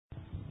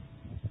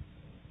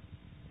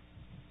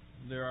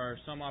there are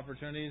some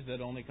opportunities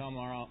that only come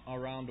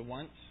around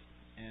once,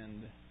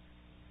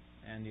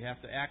 and you have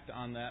to act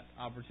on that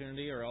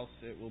opportunity, or else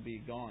it will be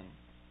gone.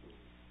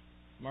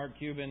 Mark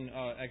Cuban,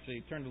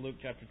 actually, turn to Luke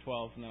chapter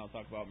 12, and then I'll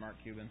talk about Mark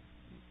Cuban.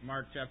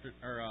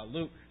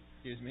 Luke,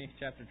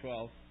 chapter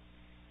 12.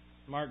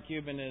 Mark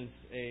Cuban is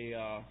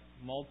a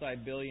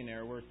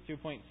multi-billionaire worth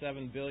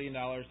 $2.7 billion.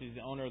 He's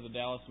the owner of the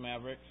Dallas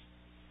Mavericks.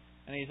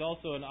 And he's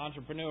also an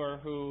entrepreneur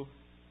who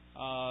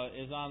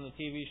is on the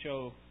TV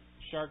show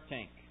Shark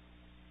Tank.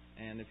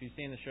 And if you've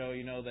seen the show,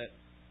 you know that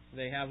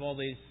they have all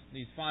these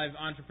 5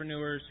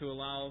 entrepreneurs who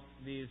allow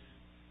these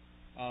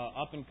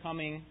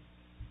up-and-coming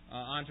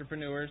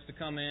entrepreneurs to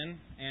come in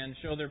and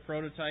show their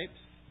prototypes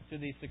to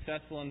these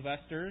successful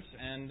investors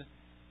and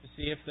to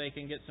see if they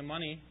can get some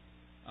money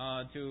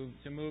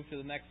to move to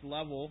the next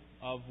level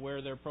of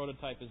where their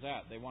prototype is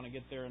at. They want to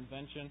get their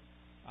invention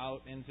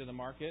out into the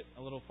market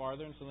a little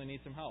farther, and so they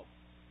need some help.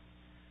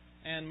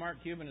 And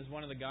Mark Cuban is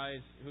one of the guys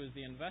who is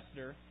the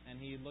investor, and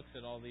he looks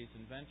at all these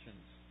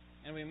inventions.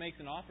 And when he makes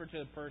an offer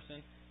to a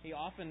person, he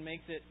often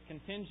makes it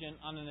contingent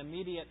on an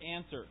immediate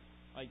answer.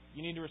 Like,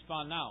 you need to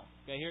respond now.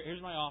 Okay,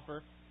 here's my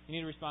offer. You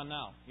need to respond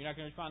now. You're not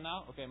going to respond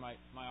now? Okay, my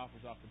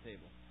offer's off the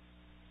table.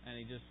 And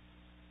he just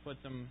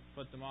puts them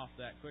off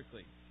that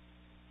quickly.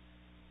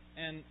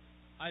 And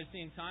I've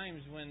seen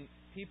times when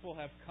people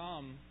have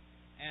come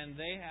and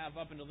they have,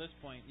 up until this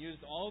point,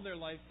 used all their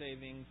life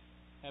savings,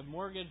 have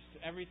mortgaged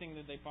everything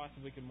that they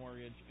possibly could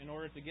mortgage in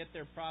order to get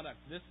their product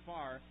this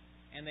far,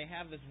 and they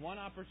have this one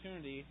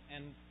opportunity,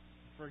 and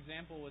for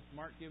example, with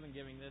Mark Cuban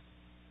giving this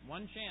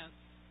one chance,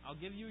 I'll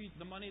give you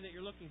the money that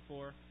you're looking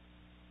for,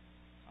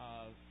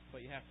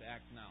 but you have to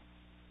act now.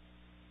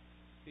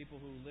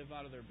 People who live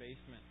out of their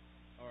basement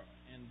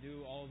and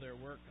do all their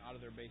work out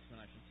of their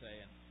basement, I should say,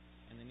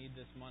 and they need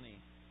this money,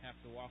 have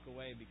to walk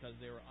away because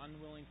they were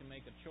unwilling to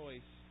make a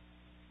choice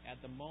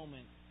at the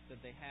moment that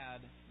they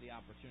had the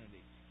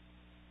opportunity.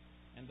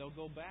 And they'll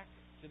go back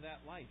to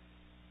that life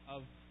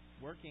of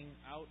working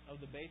out of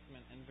the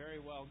basement, and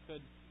very well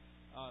could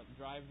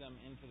drive them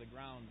into the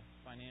ground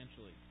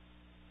financially.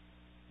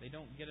 They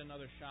don't get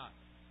another shot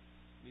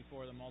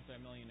before the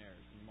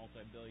multimillionaires and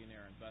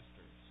multi-billionaire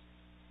investors.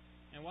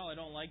 And while I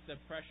don't like the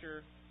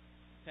pressure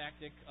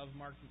tactic of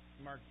Mark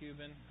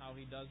Cuban, how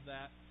he does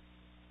that,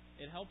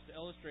 it helps to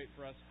illustrate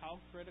for us how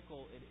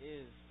critical it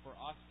is for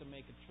us to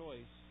make a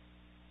choice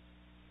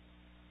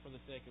for the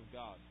sake of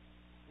God.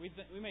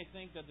 We may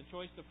think that the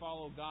choice to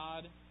follow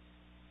God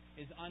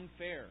is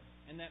unfair,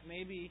 and that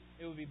maybe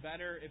it would be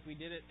better if we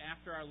did it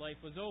after our life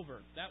was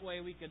over. That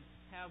way we could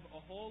have a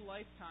whole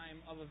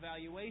lifetime of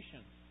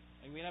evaluation,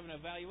 and we'd have an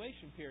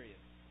evaluation period.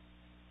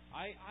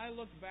 I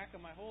looked back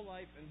on my whole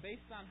life, and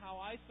based on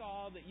how I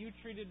saw that you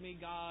treated me,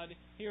 God,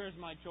 here is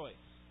my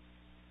choice.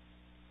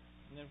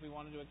 And then if we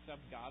wanted to accept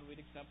God, we'd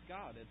accept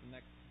God at the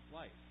next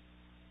life.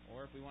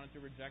 Or if we wanted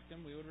to reject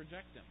Him, we would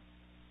reject Him.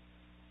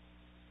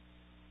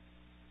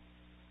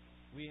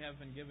 We have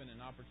been given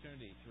an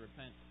opportunity to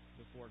repent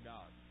before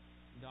God.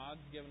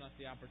 God's given us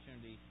the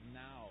opportunity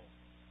now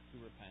to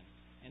repent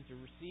and to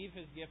receive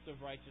His gift of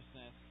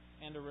righteousness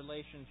and a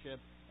relationship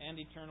and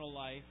eternal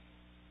life.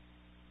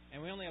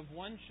 And we only have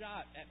one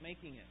shot at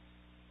making it,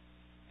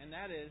 and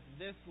that is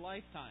this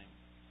lifetime.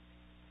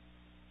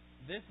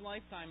 This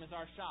lifetime is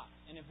our shot,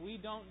 and if we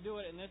don't do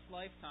it in this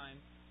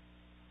lifetime,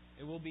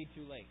 it will be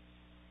too late,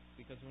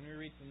 because when we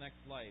reach the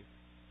next life,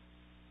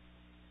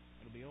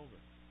 it'll be over.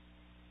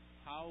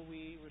 How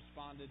we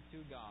responded to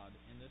God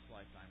in this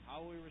lifetime,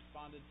 how we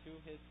responded to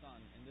His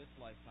Son in this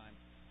lifetime,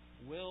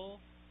 will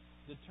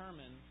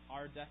determine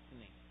our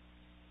destiny.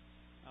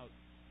 Now,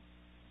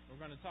 we're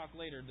going to talk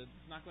later that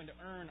it's not going to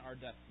earn our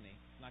destiny.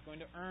 It's not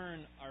going to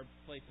earn our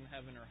place in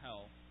heaven or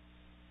hell.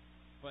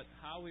 But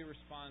how we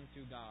respond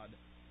to God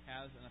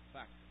has an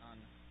effect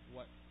on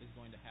what is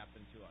going to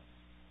happen to us.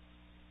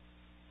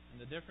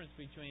 And the difference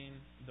between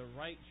the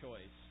right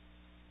choice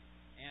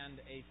and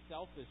a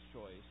selfish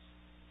choice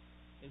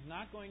is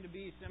not going to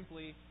be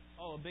simply,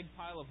 a big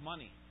pile of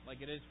money, like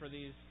it is for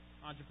these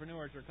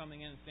entrepreneurs who are coming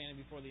in and standing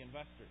before the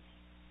investors.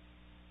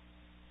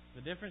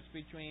 The difference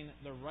between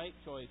the right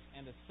choice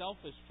and a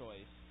selfish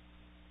choice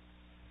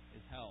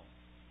is hell.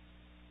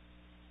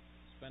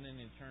 Spending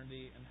an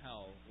eternity in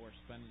hell or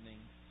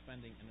spending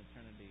an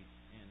eternity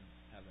in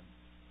heaven.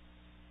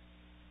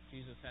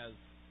 Jesus has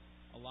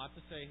a lot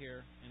to say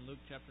here in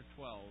Luke chapter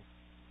 12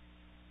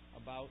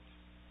 about,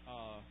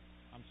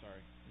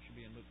 it should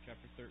be in Luke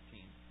chapter 13.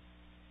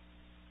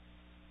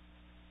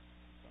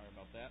 Sorry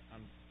about that.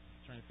 I'm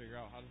trying to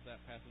figure out how does that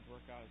passage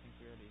work out. I think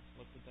we already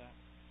looked at that.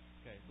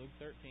 Okay, Luke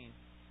 13.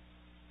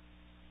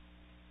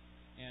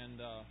 And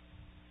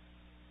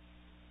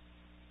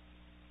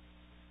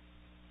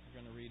we're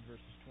going to read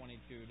verses 22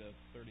 to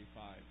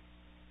 35.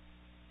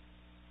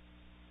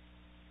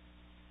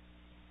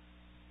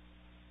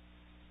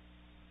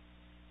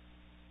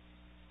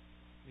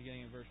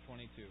 Beginning in verse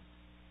 22.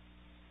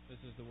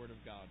 This is the Word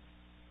of God.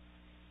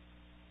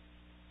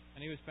 And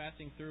He was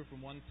passing through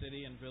from one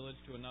city and village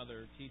to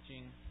another,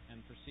 teaching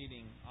and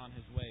proceeding on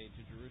His way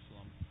to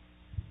Jerusalem.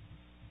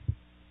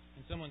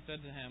 And some someone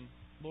said to him,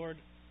 Lord,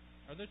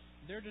 are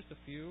there just a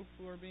few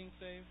who are being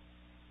saved?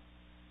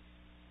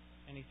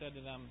 And he said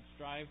to them,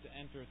 strive to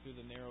enter through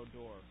the narrow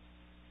door.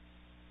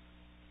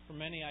 For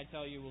many, I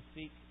tell you, will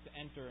seek to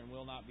enter and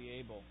will not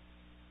be able.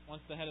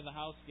 Once the head of the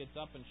house gets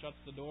up and shuts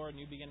the door, and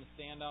you begin to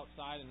stand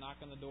outside and knock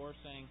on the door,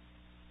 saying,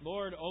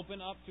 Lord, open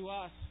up to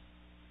us,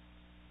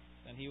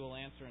 then he will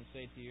answer and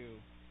say to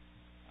you,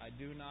 I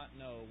do not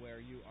know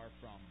where you are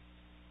from.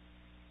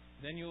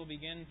 Then you will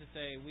begin to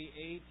say, we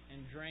ate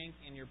and drank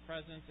in your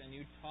presence, and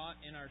you taught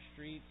in our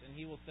streets. And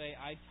he will say,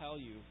 I tell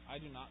you, I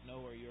do not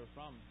know where you are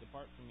from.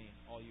 Depart from me,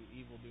 all you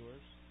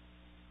evildoers.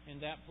 In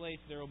that place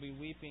there will be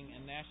weeping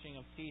and gnashing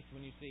of teeth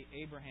when you see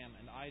Abraham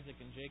and Isaac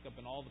and Jacob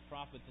and all the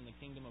prophets in the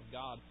kingdom of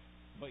God,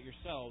 but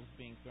yourselves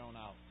being thrown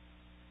out.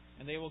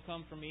 And they will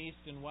come from east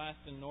and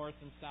west and north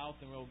and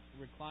south, and will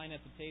recline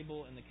at the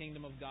table in the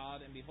kingdom of God.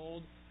 And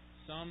behold,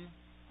 some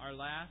are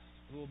last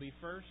who will be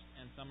first,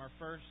 and some are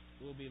first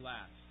who will be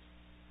last.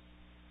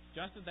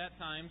 Just at that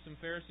time, some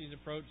Pharisees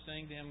approached,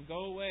 saying to him,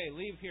 Go away,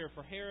 leave here,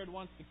 for Herod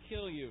wants to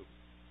kill you.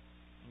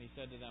 And he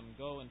said to them,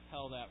 Go and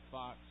tell that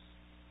fox,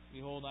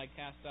 Behold, I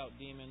cast out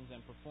demons and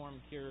perform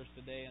cures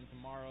today and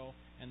tomorrow,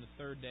 and the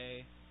third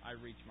day I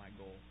reach my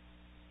goal.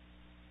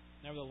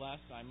 Nevertheless,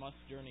 I must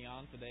journey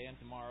on today and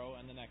tomorrow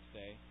and the next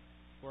day,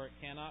 for it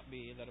cannot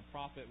be that a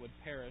prophet would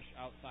perish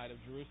outside of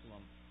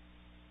Jerusalem.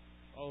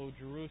 O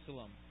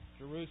Jerusalem,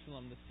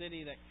 Jerusalem, the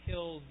city that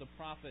kills the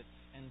prophets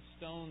and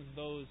stones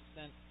those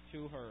sent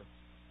to her.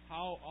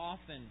 How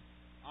often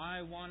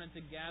I wanted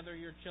to gather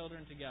your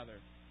children together,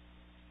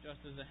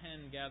 just as a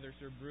hen gathers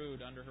her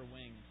brood under her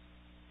wings,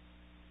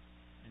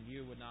 and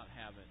you would not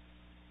have it.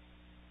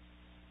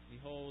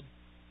 Behold,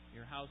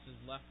 your house is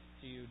left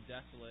to you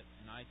desolate,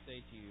 and I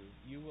say to you,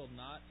 you will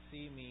not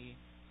see me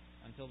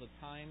until the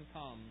time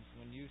comes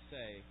when you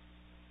say,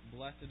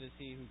 Blessed is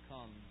he who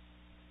comes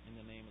in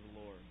the name of the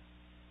Lord.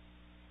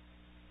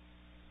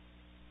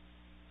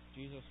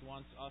 Jesus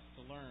wants us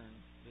to learn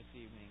this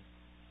evening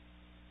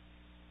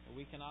that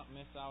we cannot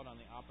miss out on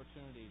the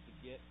opportunity to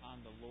get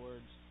on the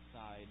Lord's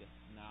side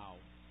now.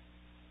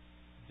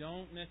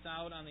 Don't miss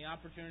out on the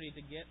opportunity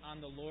to get on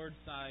the Lord's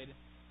side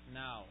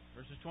now.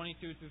 Verses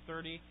 22 through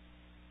 30,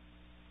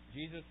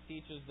 Jesus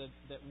teaches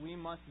that we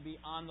must be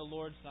on the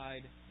Lord's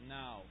side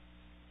now.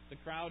 The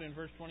crowd in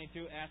verse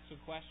 22 asks a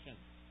question.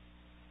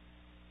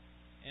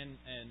 And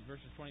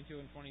verses 22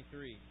 and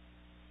 23.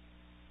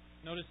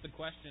 Notice the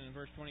question in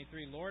verse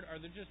 23. Lord, are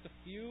there just a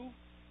few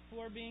who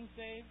are being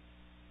saved?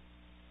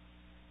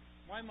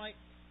 Why might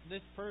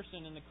this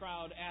person in the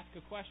crowd ask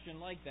a question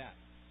like that?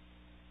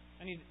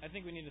 I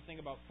think we need to think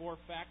about four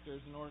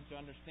factors in order to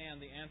understand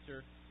the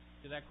answer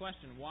to that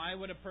question. Why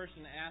would a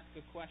person ask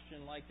a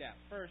question like that?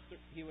 First,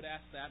 he would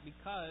ask that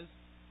because,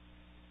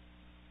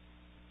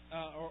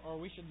 or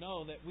we should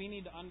know that we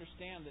need to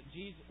understand that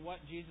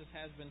what Jesus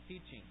has been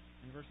teaching.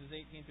 In verses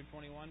 18 through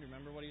 21,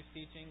 remember what he was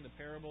teaching? The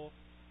parable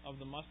of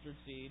the mustard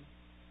seed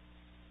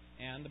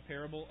and the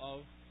parable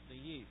of the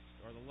yeast,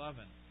 or the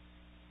leaven.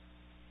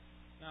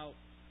 Now,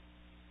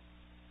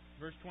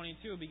 verse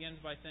 22 begins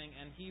by saying,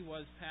 and he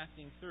was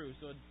passing through.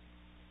 So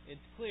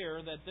it's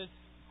clear that this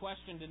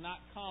question did not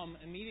come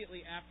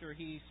immediately after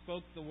he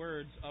spoke the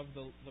words of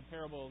the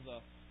parable of the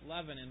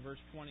leaven in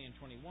verse 20 and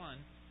 21.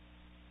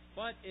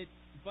 But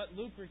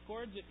Luke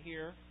records it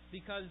here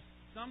because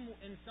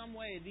in some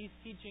way these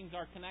teachings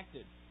are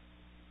connected.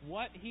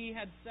 What he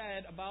had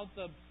said about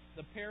the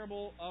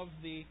parable of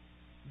the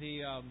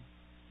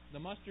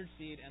mustard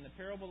seed and the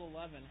parable of the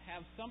leaven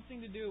have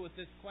something to do with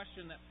this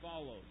question that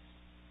follows.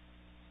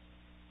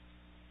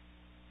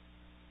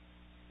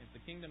 If the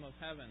kingdom of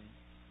heaven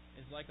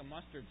is like a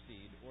mustard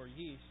seed or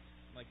yeast,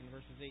 like in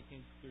verses 18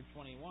 through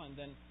 21,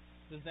 then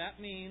does that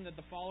mean that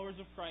the followers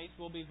of Christ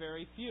will be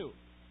very few?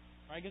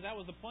 Right? Because that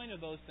was the point of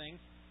those things.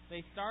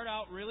 They start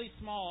out really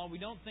small. We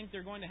don't think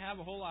they're going to have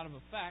a whole lot of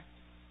effect.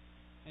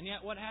 And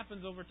yet what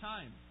happens over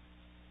time?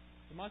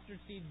 The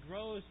mustard seed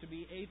grows to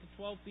be 8 to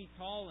 12 feet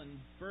tall, and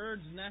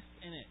birds nest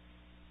in it.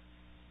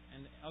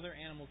 And other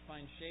animals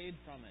find shade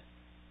from it.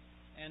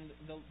 And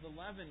the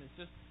leaven is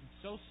just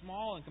so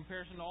small in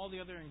comparison to all the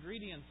other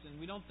ingredients,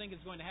 and we don't think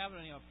it's going to have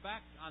any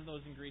effect on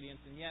those ingredients,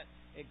 and yet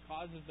it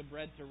causes the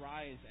bread to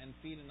rise and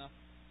feed enough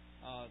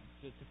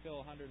to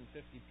fill 150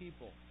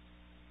 people.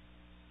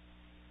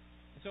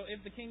 And so if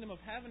the kingdom of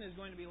heaven is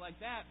going to be like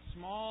that,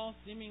 small,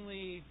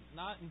 seemingly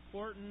not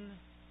important,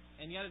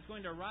 and yet it's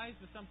going to rise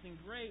to something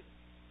great,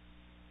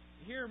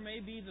 here may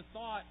be the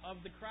thought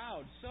of the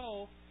crowd.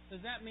 So,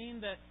 does that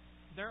mean that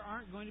there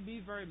aren't going to be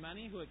very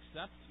many who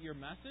accept your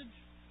message?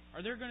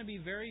 Are there going to be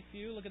very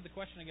few? Look at the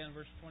question again,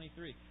 verse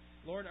 23.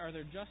 Lord, are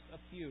there just a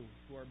few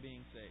who are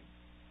being saved?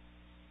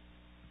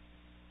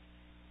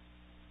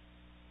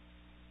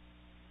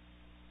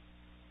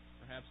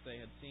 Perhaps they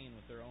had seen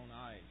with their own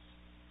eyes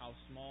how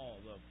small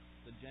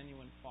the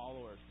genuine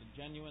followers, the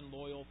genuine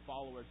loyal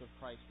followers of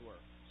Christ were.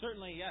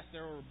 Certainly, yes,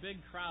 there were big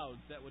crowds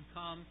that would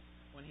come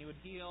when he would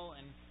heal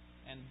and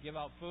give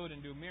out food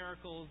and do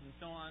miracles and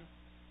so on.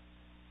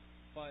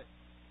 But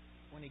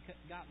when he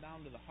got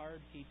down to the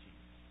hard teaching,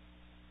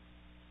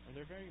 Are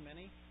there very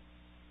many?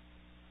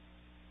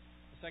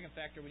 The second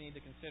factor we need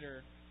to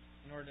consider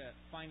in order to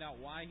find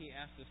out why he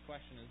asked this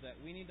question is that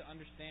we need to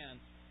understand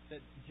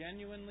that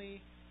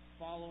genuinely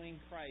following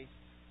Christ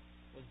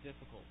was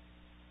difficult.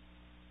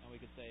 And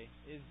we could say,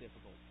 is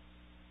difficult.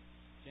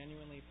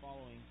 Genuinely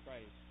following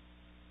Christ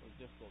was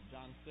difficult.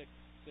 John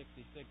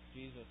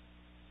 6:66,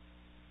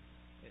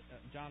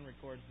 John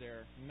records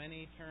there,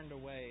 many turned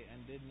away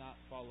and did not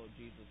follow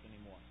Jesus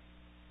anymore.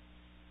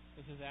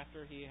 This is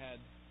after he had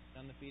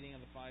done the feeding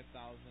of the 5,000,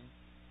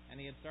 and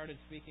he had started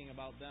speaking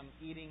about them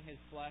eating his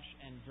flesh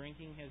and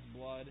drinking his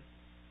blood.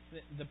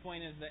 The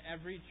point is that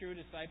every true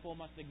disciple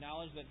must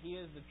acknowledge that he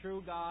is the true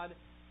God,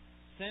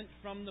 sent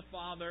from the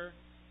Father,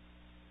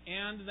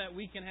 and that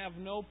we can have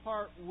no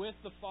part with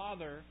the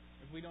Father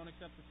if we don't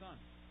accept the Son.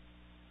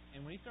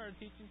 And when he started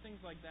teaching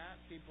things like that,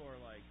 people are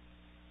like,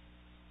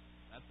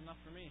 that's enough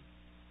for me.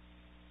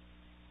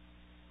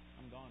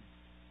 I'm gone.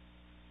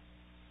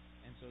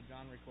 And so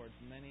John records,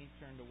 many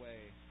turned away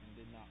and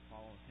did not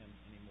follow him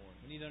anymore.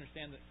 We need to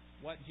understand that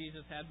what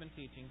Jesus had been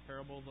teaching,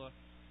 parable of the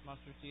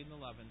mustard seed and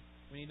the leaven,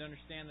 we need to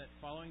understand that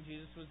following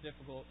Jesus was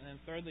difficult. And then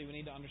thirdly, we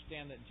need to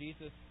understand that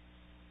Jesus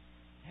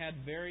had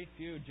very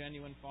few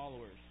genuine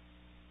followers.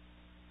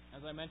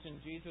 As I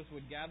mentioned, Jesus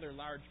would gather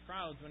large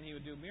crowds when he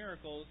would do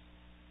miracles,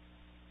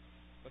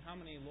 but how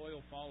many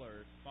loyal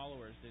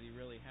followers did he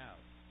really have?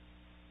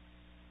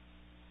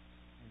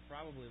 And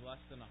probably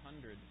less than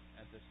 100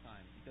 at this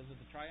time. Because of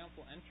the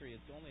triumphal entry,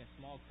 it's only a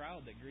small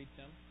crowd that greets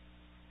him.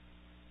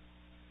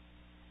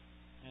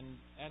 And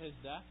at his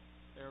death,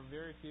 there are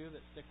very few that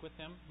stick with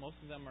him. Most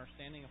of them are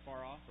standing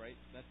afar off, right?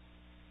 That's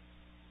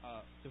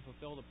to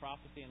fulfill the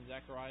prophecy in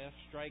Zechariah.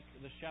 Strike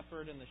the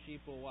shepherd and the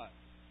sheep will what?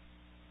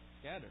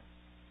 Scatter.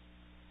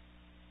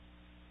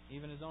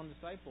 Even his own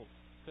disciples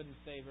couldn't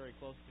stay very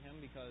close to him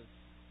because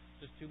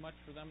it's just too much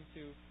for them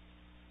to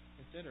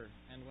consider.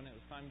 And when it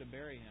was time to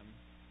bury him,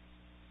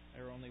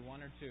 there were only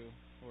one or two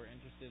who were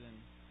interested in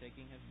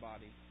taking his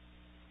body.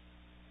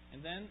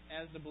 And then,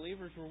 as the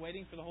believers were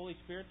waiting for the Holy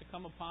Spirit to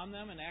come upon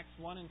them in Acts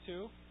 1 and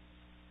 2,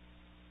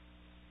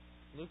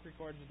 Luke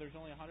records that there's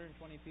only 120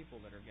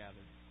 people that are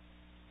gathered.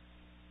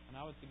 And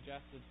I would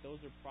suggest that those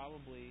are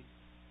probably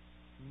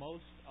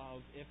most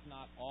of, if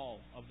not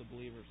all, of the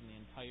believers in the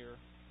entire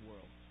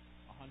world.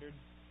 120.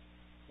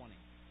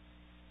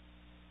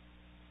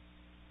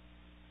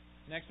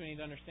 Next, we need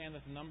to understand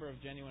that the number of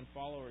genuine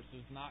followers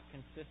is not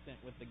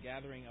consistent with the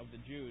gathering of the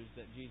Jews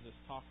that Jesus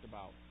talked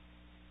about.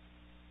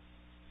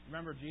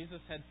 Remember, Jesus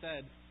had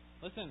said,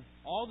 listen,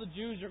 all the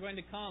Jews are going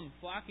to come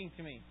flocking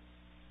to me.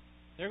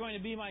 They're going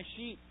to be my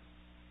sheep.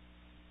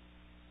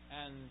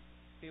 And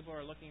people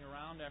are looking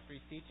around after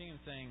he's teaching and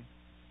saying,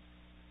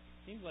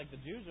 seems like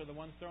the Jews are the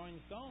ones throwing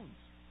the stones.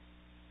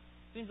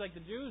 Seems like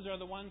the Jews are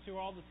the ones who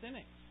are all the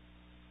cynics.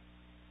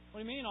 What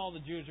do you mean all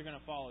the Jews are going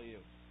to follow you?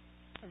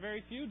 There are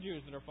very few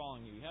Jews that are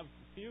following you. You have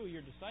a few,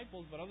 your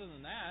disciples, but other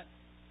than that,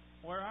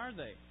 where are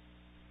they?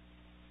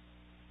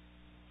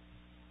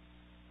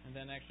 And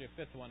then actually a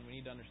fifth one, we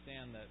need to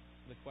understand that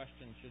the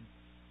question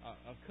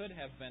could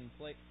have been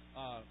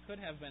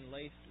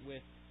laced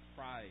with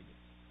pride.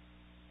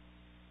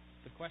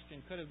 The question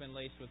could have been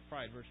laced with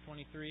pride. Verse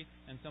 23,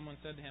 and someone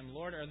said to him,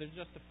 Lord, are there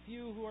just a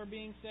few who are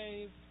being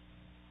saved?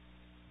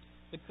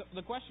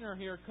 The questioner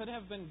here could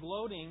have been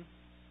gloating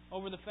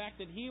over the fact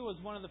that he was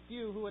one of the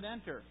few who would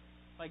enter.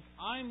 Like,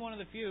 I'm one of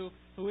the few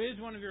who is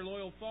one of your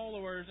loyal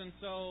followers, and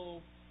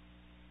so,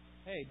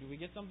 hey, do we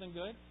get something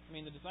good? I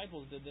mean, the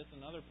disciples did this in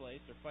another place.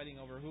 They're fighting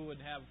over who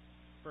would have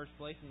first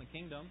place in the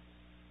kingdom.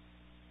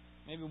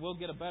 Maybe we'll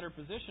get a better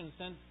position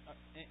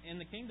in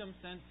the kingdom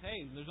since,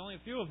 hey, there's only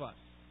a few of us.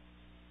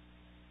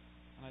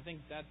 And I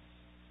think that's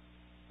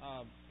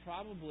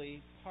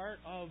probably part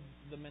of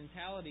the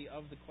mentality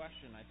of the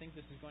question. I think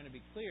this is going to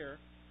be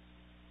clear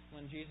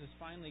when Jesus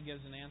finally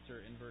gives an answer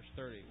in verse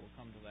 30. We'll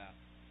come to that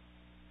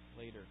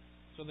later.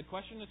 So the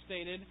question is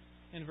stated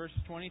in verses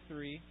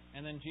 23,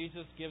 and then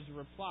Jesus gives a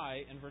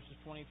reply in verses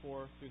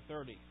 24 through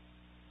 30.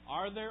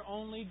 Are there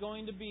only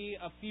going to be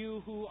a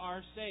few who are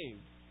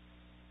saved?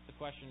 The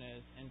question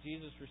is, and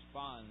Jesus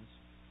responds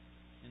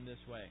in this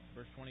way.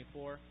 Verse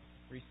 24,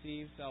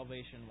 receive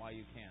salvation while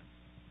you can.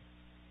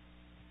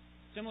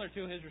 Similar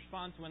to his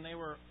response when they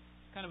were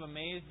kind of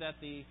amazed at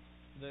the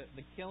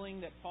killing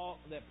that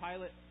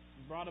Pilate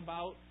brought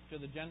about to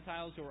the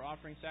Gentiles who were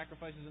offering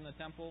sacrifices in the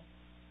temple,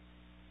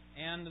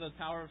 and the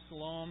Tower of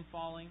Siloam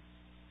falling.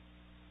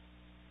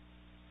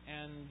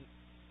 And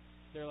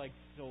they're like,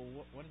 so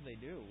what did they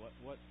do?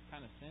 What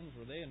kind of sins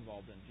were they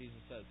involved in?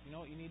 Jesus says, you know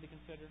what you need to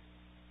consider?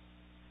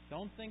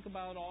 Don't think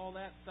about all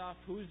that stuff,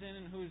 who's in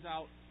and who's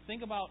out.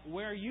 Think about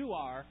where you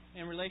are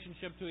in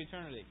relationship to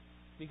eternity.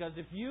 Because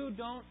if you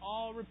don't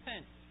all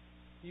repent,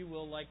 you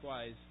will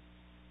likewise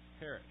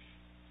perish.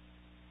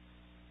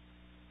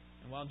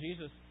 And while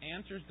Jesus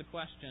answers the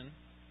question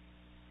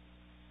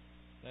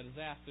that is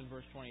asked in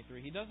verse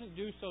 23, he doesn't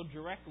do so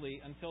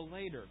directly until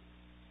later.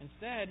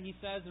 Instead, he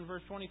says in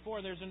verse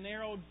 24, there's a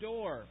narrow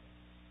door.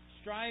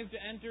 Strive to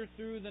enter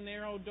through the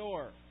narrow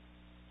door.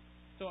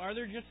 So are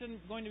there just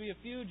going to be a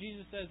few?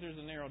 Jesus says there's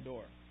a narrow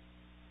door.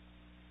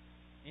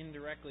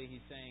 indirectly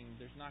He's saying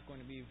there's not going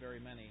to be very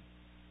many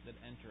that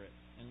enter it.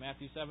 In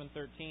Matthew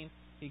 7:13,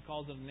 He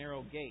calls it a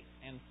narrow gate,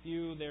 and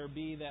few there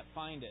be that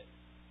find it.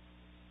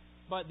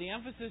 But the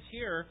emphasis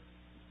here,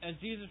 as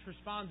Jesus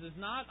responds, is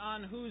not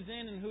on who's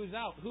in and who's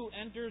out, who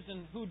enters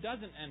and who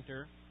doesn't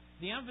enter.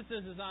 The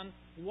emphasis is on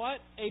what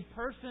a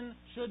person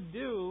should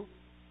do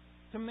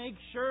to make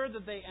sure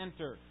that they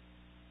enter.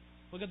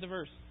 Look at the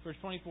verse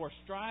 24.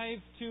 Strive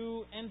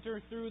to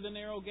enter through the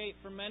narrow gate,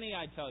 for many,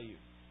 I tell you,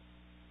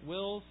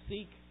 will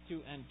seek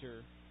to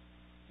enter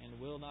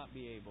and will not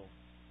be able.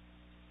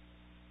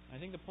 I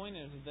think the point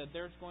is that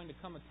there's going to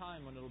come a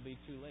time when it'll be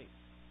too late.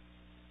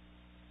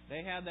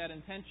 They had that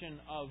intention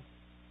of,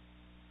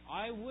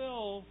 I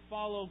will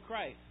follow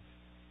Christ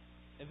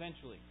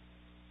eventually.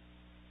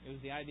 It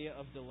was the idea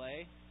of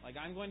delay. Like,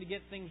 I'm going to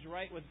get things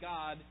right with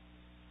God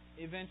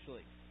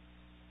eventually.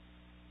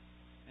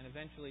 And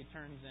eventually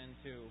turns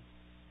into,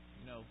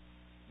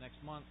 next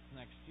month,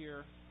 next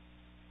year,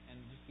 and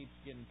just keeps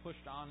getting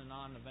pushed on and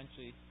on.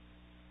 Eventually,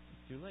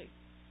 it's too late.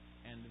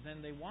 And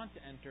then they want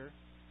to enter,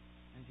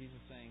 and Jesus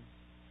is saying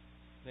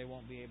they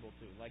won't be able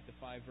to, like the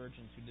 5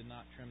 virgins who did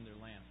not trim their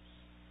lamps.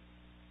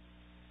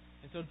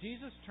 And so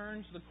Jesus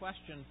turns the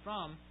question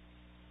from,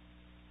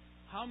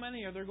 how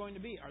many are there going to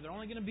be? Are there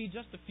only going to be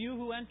just a few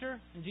who enter?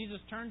 And Jesus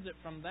turns it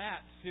from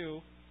that to,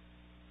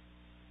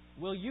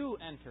 will you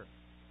enter?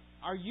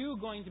 Are you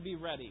going to be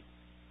ready?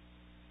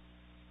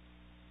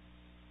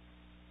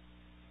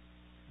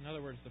 In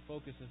other words, the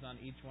focus is on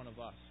each one of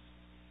us.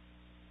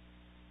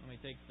 Let me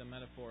take the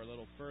metaphor a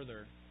little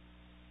further.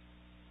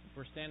 If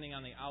we're standing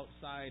on the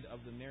outside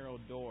of the narrow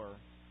door,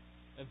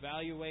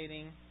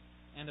 evaluating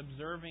and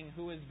observing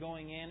who is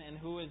going in and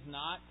who is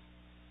not,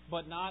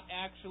 but not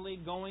actually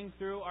going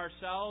through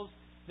ourselves,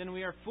 then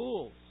we are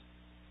fools.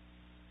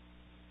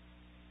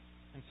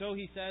 And so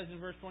He says in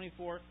verse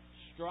 24,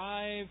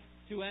 strive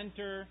to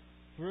enter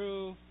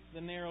through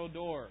the narrow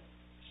door.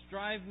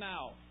 Strive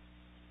now.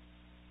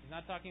 He's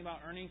not talking about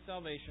earning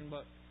salvation,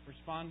 but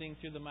responding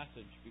to the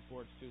message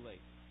before it's too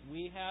late.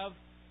 We have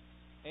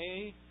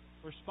a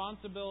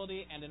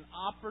responsibility and an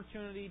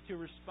opportunity to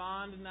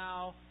respond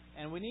now,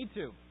 and we need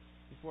to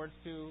before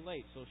it's too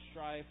late. So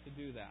strive to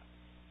do that.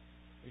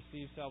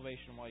 Receive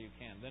salvation while you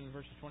can. Then in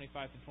verses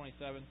 25 to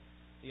 27,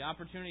 the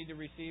opportunity to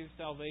receive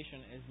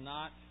salvation is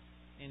not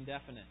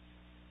indefinite.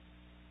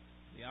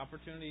 The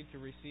opportunity to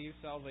receive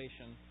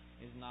salvation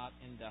is not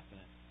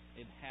indefinite.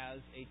 It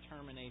has a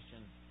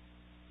termination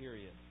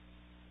period.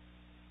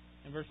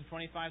 In verses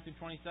 25 through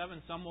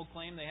 27, some will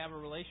claim they have a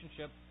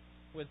relationship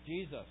with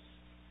Jesus.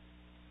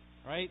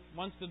 Right?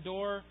 Once the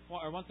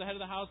head of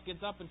the house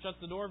gets up and shuts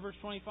the door, verse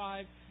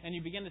 25, and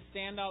you begin to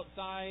stand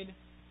outside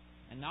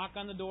and knock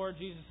on the door,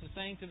 Jesus is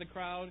saying to the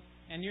crowd,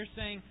 and you're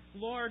saying,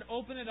 Lord,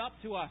 open it up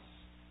to us.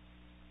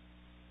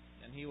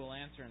 And He will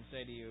answer and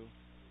say to you,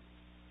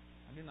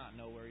 I do not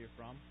know where you're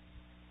from.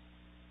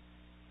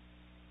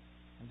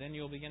 And then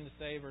you'll begin to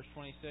say, verse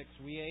 26,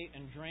 we ate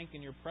and drank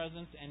in your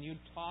presence, and you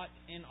taught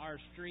in our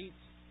streets.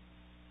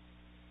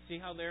 See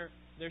how they're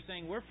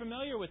saying, we're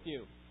familiar with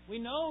you. We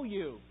know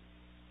you.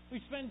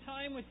 We spend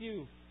time with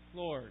you,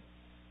 Lord.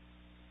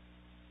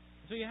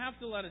 So you have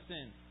to let us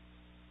in.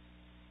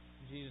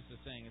 Jesus is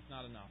saying it's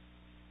not enough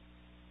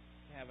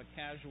to have a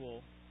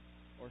casual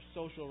or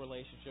social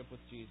relationship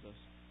with Jesus.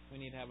 We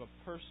need to have a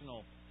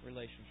personal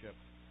relationship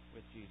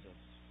with Jesus.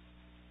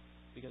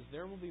 Because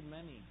there will be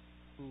many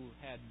who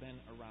had been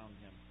around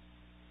Him.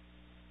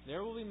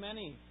 There will be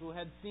many who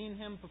had seen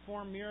Him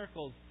perform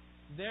miracles.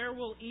 There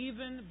will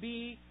even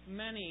be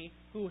many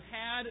who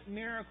had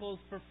miracles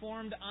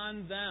performed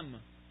on them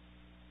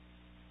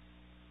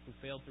who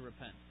failed to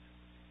repent,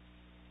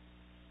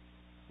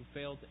 who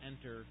failed to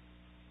enter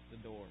the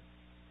door,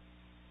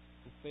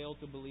 who failed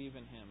to believe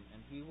in Him.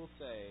 And He will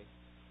say,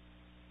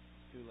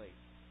 it's too late.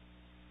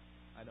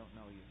 I don't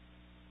know you.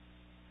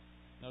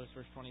 Notice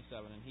verse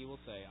 27, and He will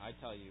say, I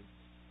tell you,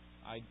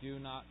 I do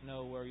not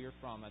know where you're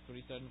from. That's what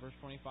He said in verse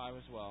 25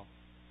 as well.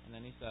 And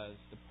then He says,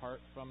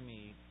 depart from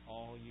me,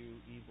 all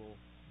you evil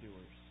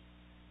doers.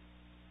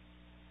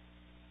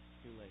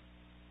 Too late.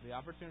 The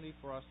opportunity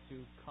for us to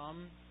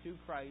come to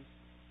Christ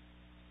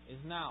is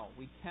now.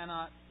 We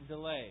cannot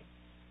delay.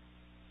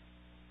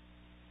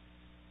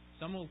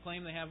 Some will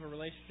claim they have a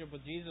relationship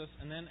with Jesus,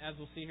 and then, as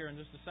we'll see here in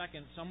just a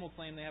second, some will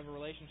claim they have a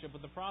relationship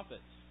with the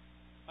prophets.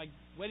 Like,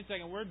 wait a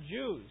second, we're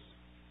Jews.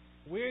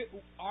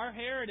 Our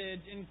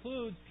heritage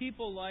includes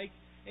people like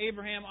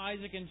Abraham,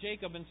 Isaac, and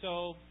Jacob, and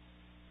so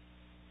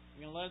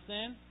you're going to let us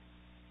in?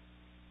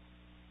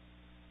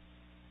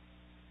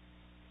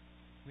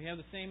 We have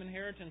the same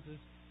inheritance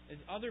as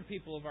other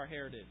people of our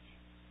heritage.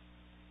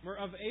 We're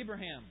of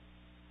Abraham.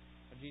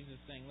 But Jesus is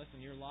saying,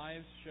 listen, your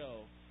lives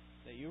show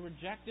that you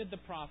rejected the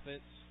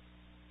prophets,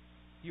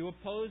 you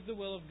opposed the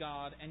will of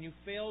God, and you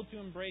failed to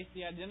embrace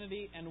the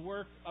identity and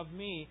work of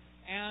me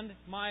and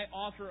my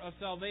offer of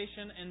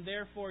salvation, and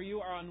therefore you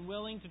are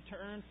unwilling to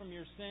turn from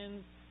your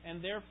sins,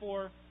 and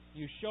therefore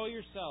you show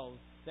yourselves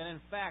that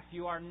in fact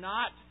you are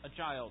not a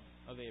child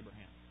of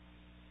Abraham.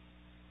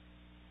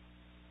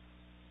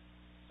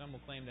 Some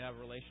will claim to have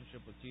a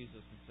relationship with Jesus,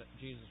 and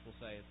Jesus will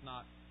say it's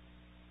not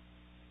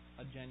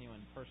a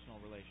genuine personal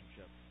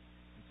relationship,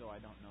 and so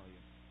I don't know you.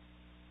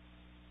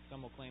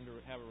 Some will claim to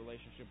have a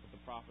relationship with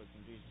the prophets,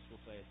 and Jesus will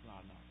say it's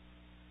not enough.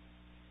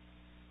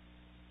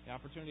 The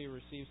opportunity to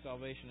receive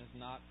salvation is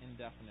not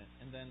indefinite.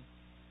 And then,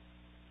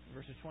 in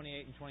verses 28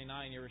 and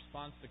 29, your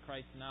response to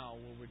Christ now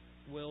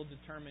will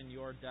determine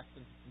your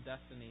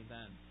destiny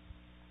then.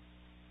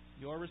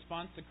 Your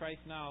response to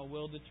Christ now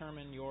will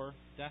determine your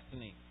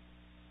destiny.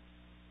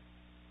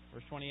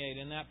 Verse 28,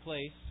 in that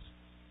place,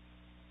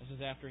 this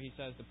is after he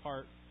says,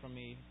 depart from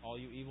me, all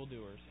you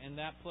evildoers. In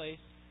that place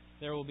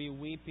there will be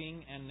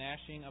weeping and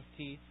gnashing of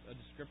teeth, a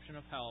description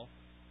of hell,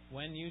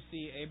 when you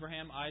see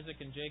Abraham, Isaac,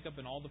 and Jacob,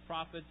 and all the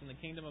prophets in the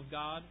kingdom of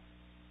God,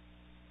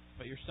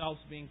 but yourselves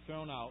being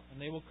thrown out.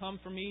 And they will come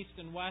from east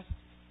and west,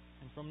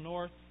 and from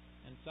north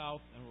and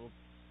south, and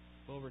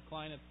will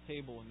recline at the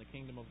table in the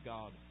kingdom of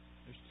God.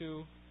 There's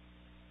two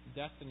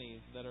destinies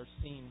that are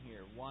seen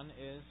here. One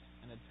is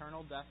an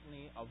eternal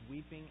destiny of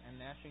weeping and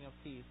gnashing of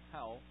teeth,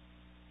 hell,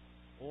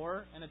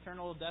 or an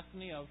eternal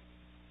destiny of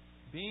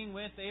being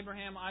with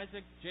Abraham,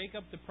 Isaac,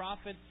 Jacob, the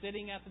prophets,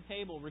 sitting at the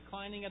table,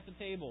 reclining at the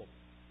table.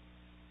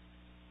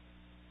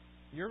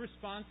 Your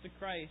response to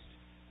Christ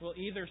will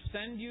either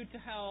send you to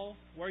hell,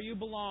 where you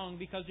belong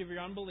because of your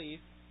unbelief,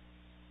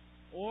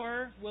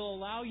 or will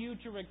allow you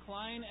to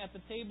recline at the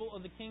table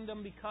of the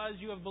kingdom because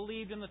you have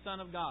believed in the Son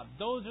of God.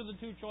 Those are the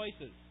two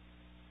choices.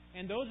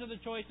 And those are the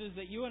choices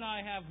that you and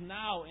I have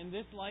now in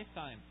this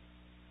lifetime.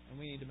 And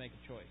we need to make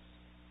a choice.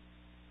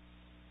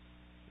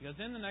 Because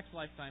in the next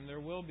lifetime there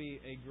will be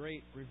a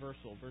great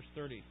reversal. Verse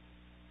 30.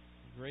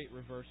 Great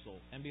reversal.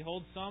 And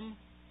behold, some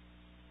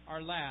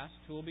are last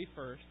who will be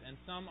first, and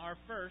some are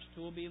first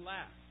who will be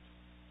last.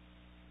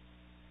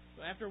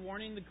 So after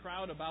warning the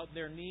crowd about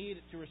their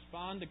need to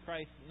respond to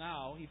Christ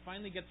now, he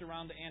finally gets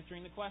around to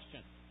answering the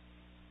question.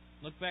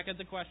 Look back at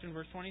the question,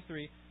 verse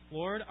 23.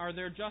 Lord, are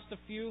there just a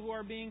few who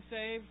are being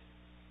saved?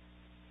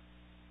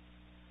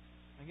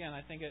 Again,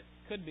 I think it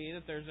could be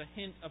that there's a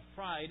hint of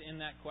pride in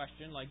that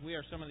question, like we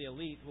are some of the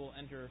elite who will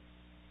enter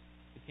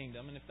the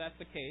kingdom. And if that's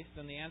the case,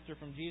 then the answer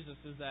from Jesus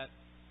is that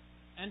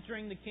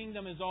entering the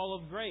kingdom is all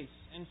of grace.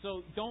 And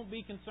so don't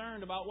be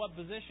concerned about what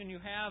position you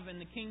have in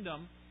the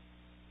kingdom.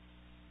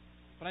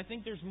 But I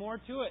think there's more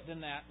to it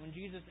than that when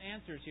Jesus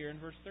answers here in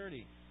verse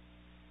 30.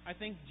 I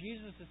think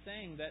Jesus is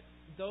saying that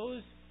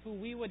those who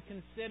we would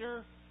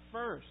consider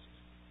first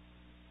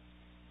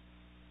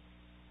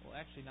will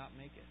actually not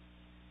make it.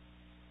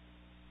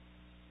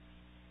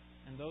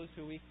 And those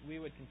who we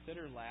would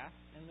consider last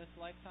in this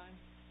lifetime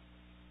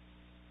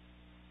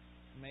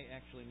may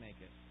actually make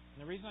it.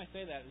 And the reason I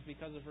say that is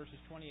because of verses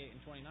 28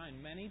 and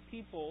 29. Many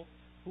people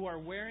who are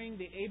wearing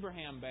the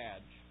Abraham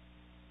badge,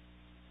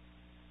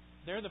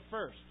 they're the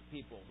first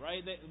people, right?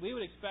 We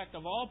would expect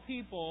of all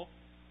people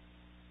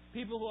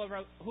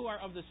who are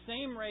of the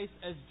same race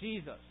as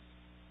Jesus.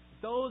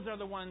 Those are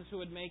the ones who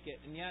would make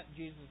it. And yet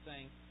Jesus is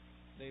saying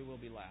they will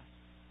be last.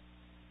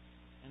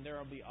 And there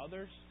will be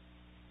others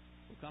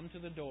who come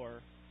to the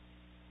door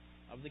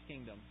of the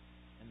kingdom,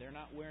 and they're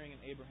not wearing an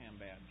Abraham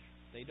badge.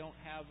 They don't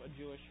have a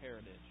Jewish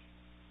heritage.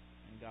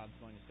 And God's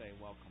going to say,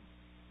 welcome.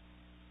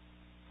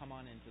 Come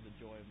on into the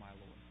joy of my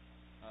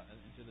Lord.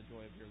 Into the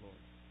joy of your Lord.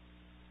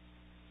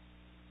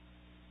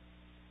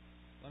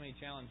 Let me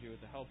challenge you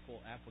with a helpful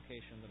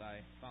application that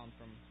I found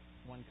from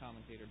one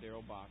commentator,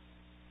 Darrell Bock.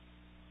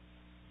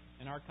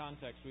 In our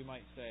context, we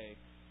might say,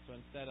 so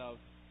instead of,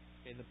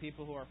 the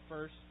people who are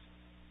first,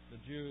 the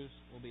Jews,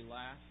 will be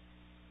last,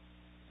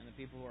 and the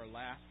people who are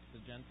last, the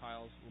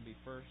Gentiles, will be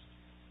first.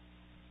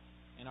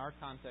 In our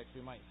context,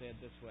 we might say it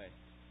this way.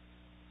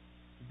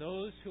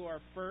 Those who are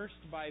first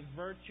by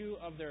virtue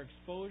of their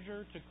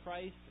exposure to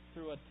Christ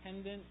through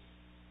attendance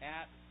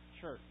at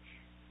church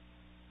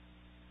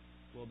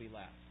will be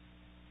last.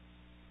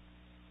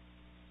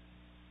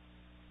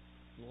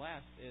 The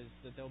last is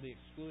that they'll be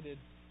excluded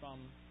from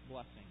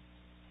blessing.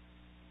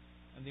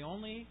 And the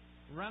only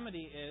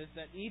remedy is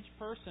that each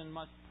person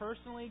must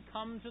personally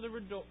come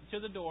to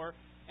the door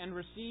and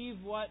receive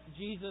what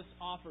Jesus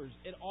offers.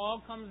 It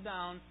all comes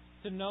down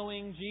to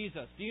knowing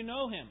Jesus. Do you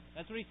know Him?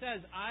 That's what He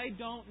says. I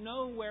don't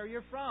know where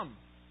you're from.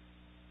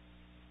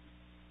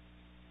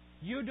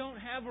 You don't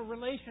have a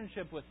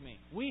relationship with me.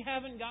 We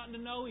haven't gotten to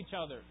know each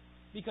other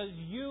because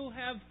you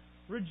have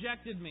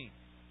rejected me.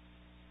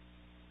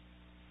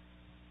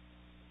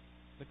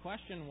 The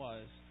question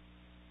was,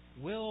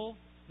 will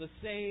the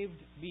saved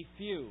be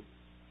few?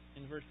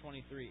 In verse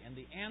 23. And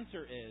the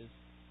answer is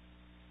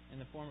in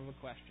the form of a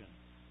question.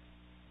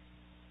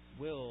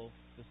 Will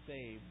the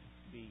saved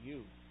be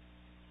you?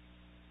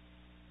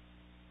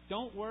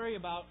 Don't worry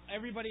about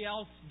everybody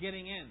else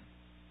getting in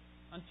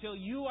until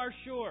you are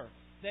sure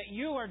that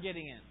you are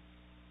getting in.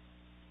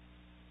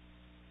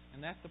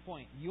 And that's the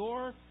point.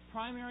 Your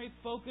primary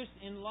focus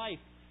in life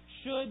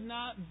should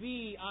not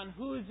be on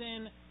who's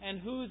in and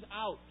who's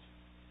out.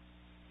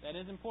 That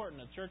is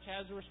important. The church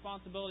has a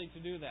responsibility to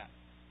do that.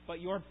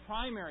 But your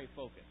primary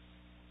focus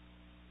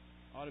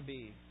ought to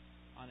be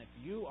on if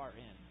you are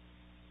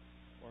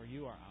in or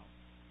you are out.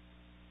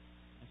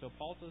 so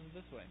Paul says it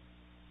this way.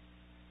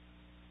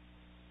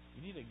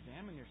 You need to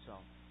examine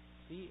yourself.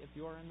 See if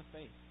you're in the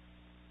faith.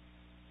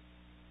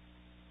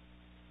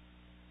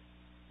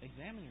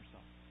 Examine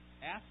yourself.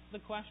 Ask the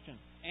question,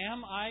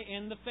 am I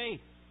in the faith?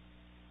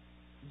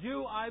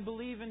 Do I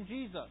believe in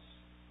Jesus?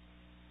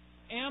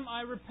 Am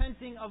I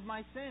repenting of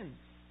my sins?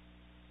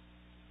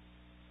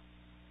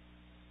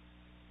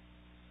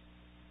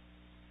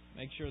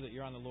 Make sure that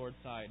you're on the Lord's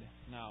side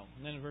now.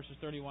 And then in verses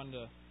 31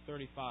 to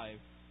 35,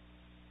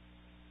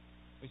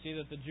 we see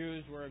that the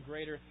Jews were a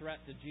greater threat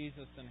to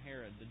Jesus than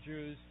Herod. The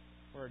Jews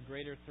were a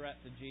greater threat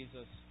to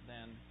Jesus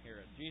than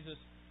Herod. Jesus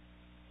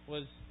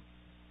was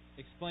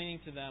explaining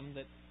to them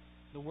that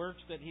the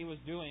works that He was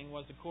doing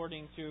was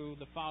according to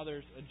the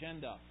Father's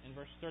agenda. In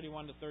verses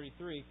 31 to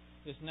 33,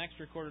 this next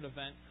recorded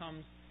event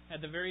comes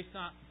at the very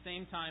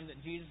same time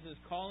that Jesus is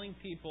calling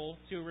people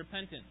to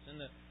repentance. And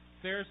the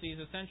Pharisees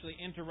essentially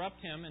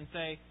interrupt Him and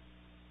say,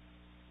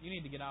 you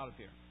need to get out of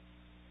here.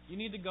 You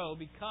need to go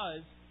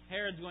because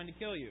Herod's going to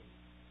kill you.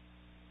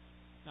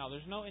 Now,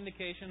 there's no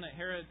indication that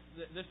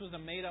this was a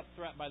made-up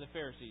threat by the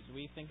Pharisees.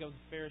 We think of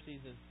the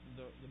Pharisees as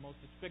the most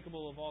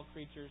despicable of all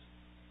creatures.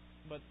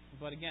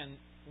 But again,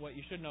 what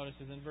you should notice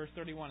is in verse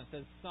 31 it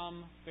says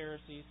some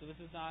Pharisees. So this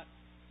is not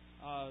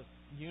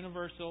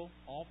universal.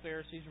 All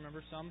Pharisees,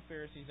 remember, some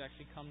Pharisees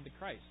actually come to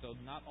Christ. So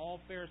not all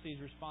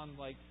Pharisees respond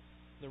like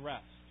the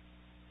rest.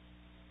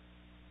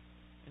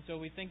 And so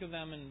we think of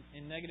them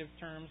in negative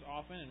terms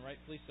often, and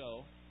rightfully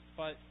so.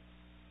 But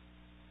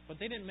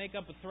they didn't make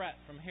up a threat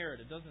from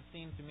Herod. It doesn't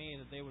seem to me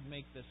that they would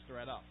make this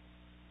threat up.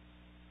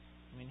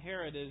 I mean,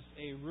 Herod is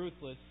a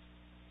ruthless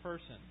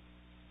person,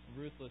 a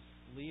ruthless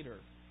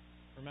leader.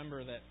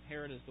 Remember that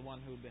Herod is the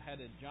one who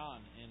beheaded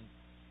John in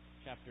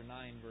chapter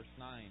 9, verse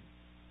 9.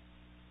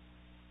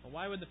 But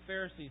why would the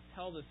Pharisees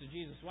tell this to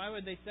Jesus? Why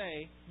would they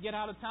say, get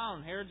out of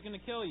town, Herod's going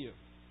to kill you?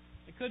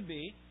 It could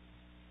be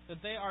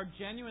that they are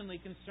genuinely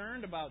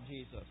concerned about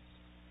Jesus.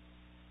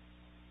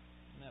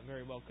 And that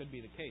very well could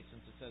be the case,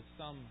 since it says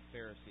some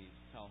Pharisees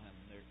tell him.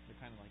 They're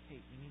kind of like,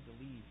 hey, you need to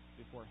leave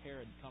before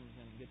Herod comes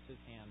in and gets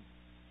his hand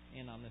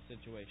in on this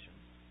situation.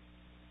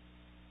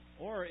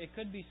 Or it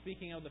could be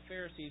speaking of the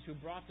Pharisees who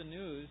brought the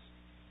news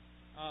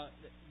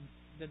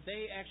that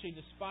they actually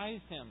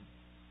despised him,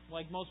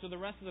 like most of the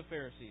rest of the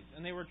Pharisees.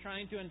 And they were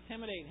trying to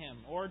intimidate him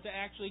or to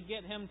actually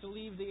get him to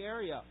leave the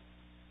area.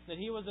 That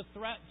he was a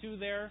threat to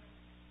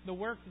the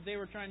work that they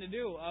were trying to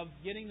do of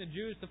getting the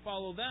Jews to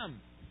follow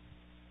them.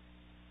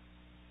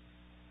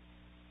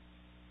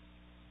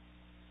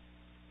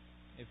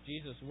 If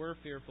Jesus were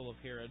fearful of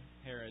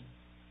Herod,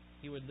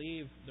 He would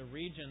leave the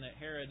region that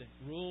Herod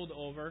ruled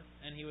over,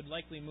 and He would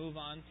likely move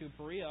on to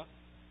Perea,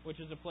 which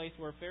is a place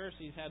where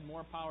Pharisees had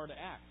more power to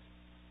act.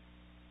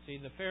 See,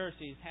 the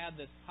Pharisees had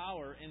this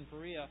power in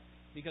Perea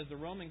because the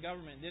Roman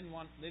government didn't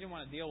want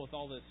to deal with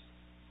all this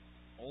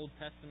Old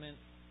Testament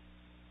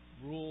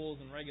rules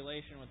and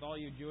regulation with all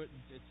you Jews.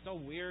 It's so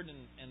weird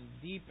and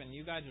deep, and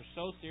you guys are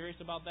so serious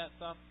about that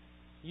stuff.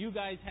 You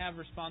guys have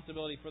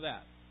responsibility for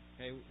that.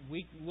 Okay,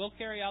 we'll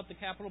carry out the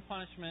capital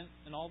punishment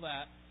and all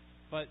that,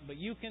 but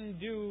you can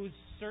do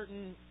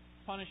certain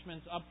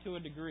punishments up to a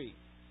degree.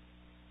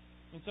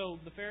 And so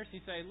the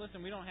Pharisees say,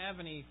 listen, we don't have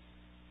any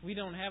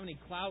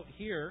clout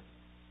here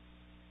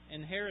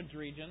in Herod's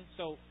region,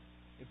 so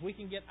if we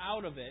can get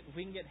out of it, if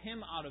we can get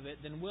him out of it,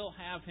 then we'll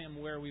have him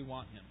where we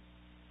want him.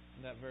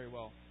 And that very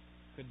well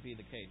could be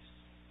the case.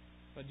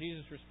 But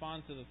Jesus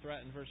responds to the threat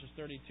in verses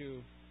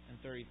 32 and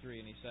 33,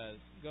 and He says,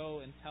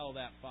 go and tell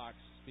that fox,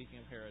 speaking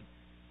of Herod,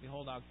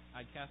 behold, I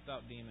cast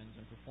out demons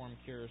and perform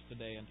cures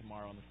today and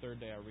tomorrow. On the third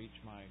day I reach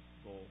my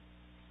goal.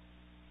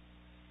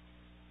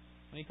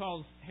 When He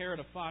calls Herod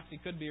a fox, He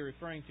could be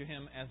referring to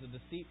him as a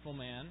deceitful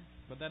man,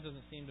 but that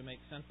doesn't seem to make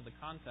sense of the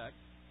context.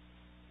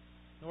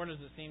 Nor does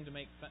it seem to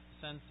make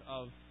sense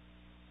of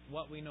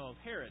what we know of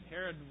Herod.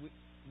 Herod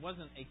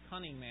wasn't a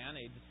cunning man,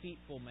 a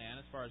deceitful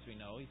man, as far as we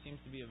know. He seems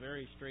to be a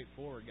very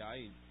straightforward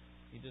guy.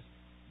 He just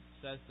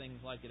says things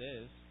like it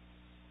is.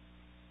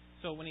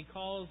 So when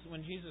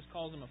Jesus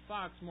calls him a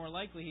fox, more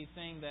likely He's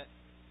saying that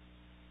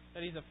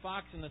he's a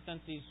fox in the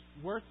sense he's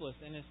worthless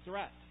in his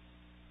threat.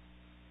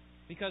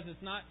 Because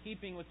it's not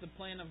keeping with the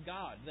plan of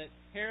God. That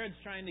Herod's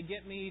trying to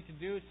get me to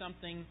do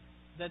something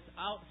that's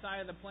outside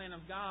of the plan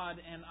of God,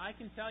 and I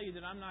can tell you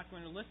that I'm not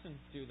going to listen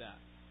to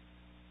that.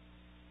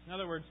 In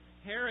other words,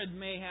 Herod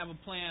may have a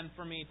plan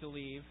for me to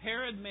leave.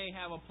 Herod may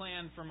have a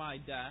plan for my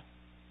death.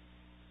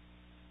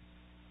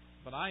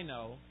 But I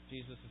know,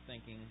 Jesus is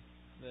thinking,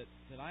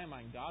 that I am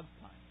on God's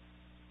time.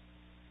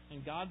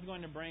 And God's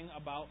going to bring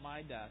about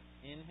my death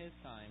in His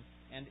time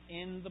and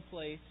in the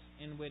place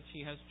in which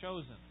He has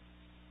chosen.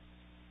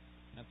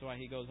 That's why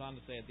He goes on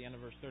to say at the end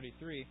of verse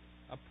 33,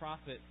 a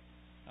prophet,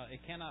 it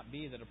cannot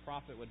be that a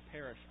prophet would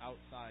perish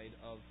outside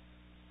of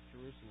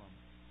Jerusalem.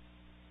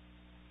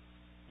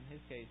 In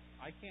His case,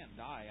 I can't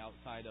die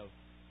outside of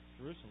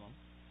Jerusalem.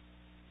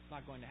 It's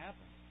not going to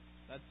happen.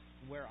 That's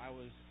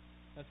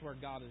where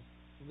God is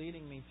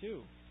leading me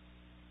to.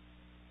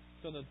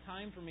 So the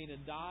time for me to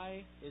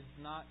die is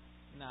not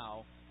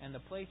now, and the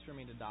place for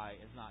me to die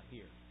is not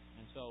here.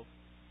 And so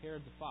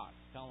Herod the fox.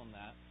 Tell him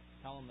that.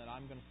 Tell him that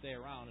I'm going to stay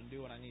around and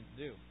do what I need to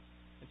do.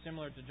 It's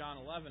similar to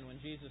John 11 when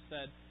Jesus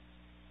said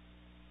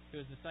to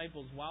His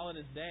disciples, while it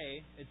is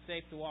day, it's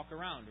safe to walk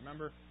around.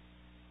 Remember,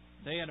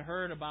 they had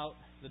heard about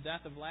the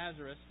death of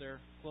Lazarus, their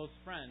close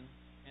friend,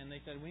 and they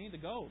said, we need to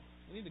go.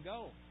 We need to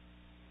go.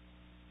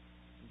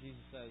 And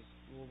Jesus says,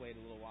 we'll wait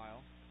a little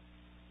while.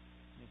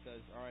 And He says,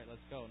 all right,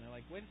 let's go. And they're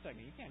like, wait a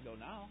second, you can't go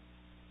now.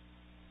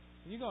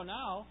 If you go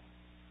now,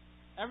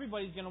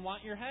 everybody's going to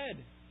want your head.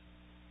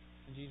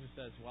 And Jesus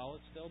says, while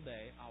it's still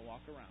day, I'll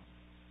walk around.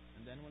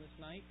 And then when it's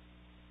night,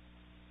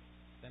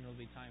 then it'll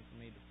be time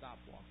for me to stop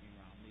walking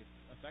around. He's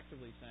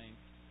effectively saying,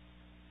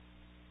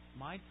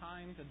 my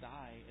time to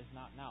die is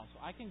not now.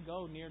 So I can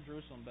go near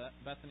Jerusalem.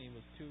 Bethany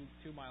was 2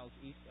 miles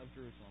east of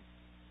Jerusalem.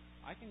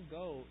 I can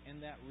go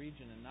in that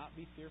region and not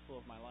be fearful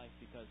of my life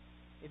because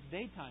it's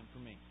daytime for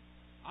me.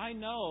 I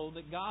know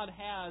that God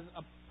has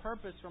a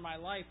purpose for my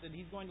life, that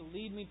He's going to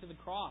lead me to the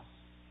cross.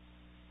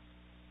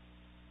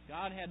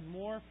 God had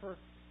more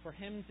for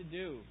Him to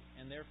do,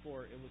 and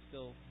therefore it was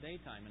still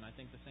daytime. And I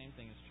think the same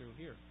thing is true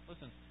here.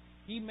 Listen,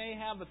 He may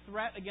have a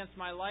threat against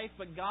my life,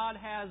 but God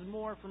has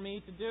more for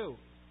me to do.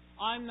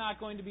 I'm not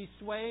going to be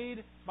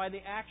swayed by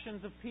the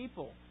actions of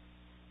people,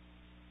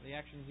 the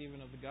actions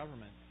even of the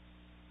government.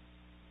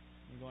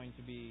 I'm going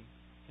to be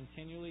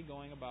continually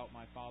going about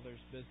my Father's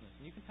business.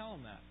 And you can tell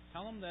Him that.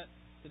 Tell Him that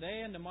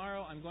today and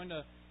tomorrow I'm going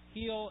to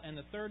heal, and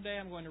the third day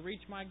I'm going to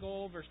reach my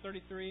goal. Verse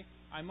 33,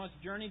 I must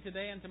journey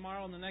today and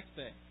tomorrow and the next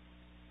day.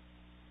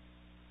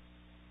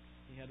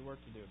 He had work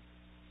to do.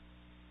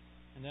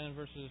 And then in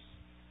verses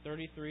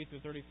 33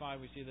 through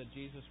 35, we see that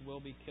Jesus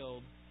will be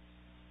killed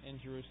in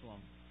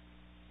Jerusalem.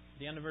 At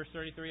the end of verse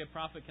 33, a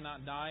prophet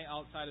cannot die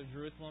outside of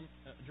Jerusalem.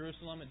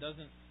 It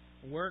doesn't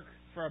work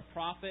for a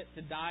prophet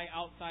to die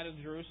outside of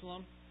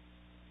Jerusalem.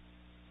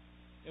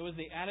 It was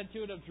the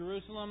attitude of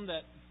Jerusalem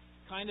that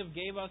kind of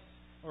gave us,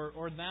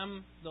 or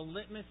them, the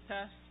litmus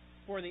test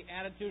for the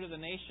attitude of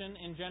the nation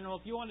in general.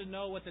 If you want to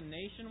know what the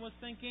nation was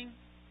thinking,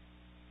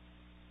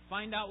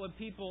 find out what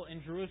people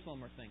in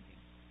Jerusalem were thinking.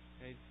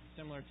 Okay?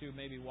 Similar to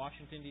maybe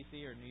Washington,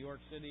 D.C. or New York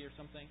City or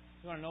something.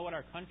 You want to know what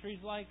our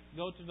country's like?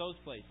 Go to those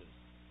places.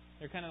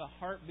 They're kind of the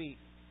heartbeat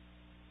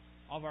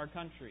of our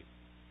country.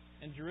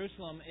 And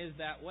Jerusalem is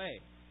that way.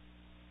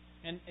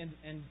 And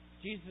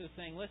Jesus is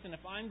saying, listen,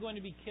 if I'm going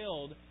to be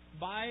killed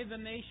by the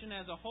nation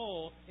as a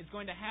whole, it's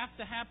going to have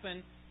to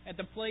happen at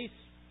the place,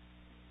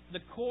 the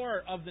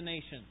core of the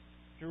nation,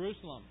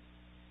 Jerusalem.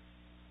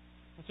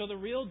 And so the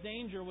real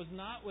danger was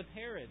not with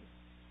Herod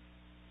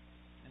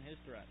and his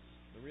threats.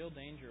 The real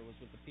danger was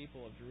with the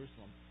people of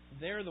Jerusalem.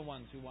 They're the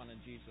ones who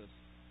wanted Jesus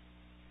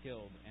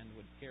killed and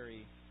would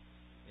carry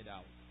it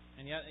out.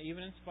 And yet,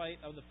 even in spite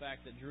of the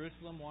fact that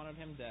Jerusalem wanted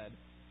Him dead,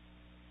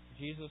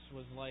 Jesus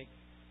was like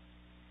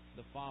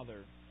the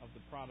father of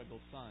the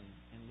prodigal son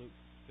in Luke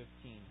 15,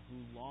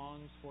 who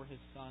longs for his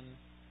son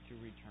to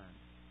return.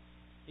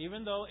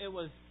 Even though it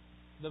was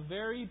the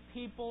very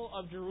people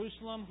of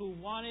Jerusalem who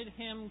wanted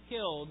Him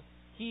killed,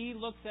 He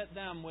looks at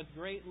them with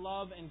great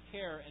love and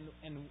care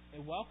and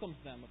welcomes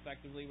them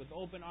effectively with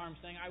open arms,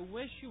 saying, I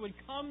wish you would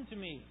come to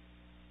me.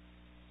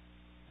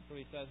 That's what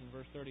He says in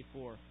verse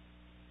 34.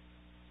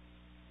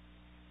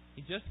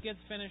 He just gets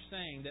finished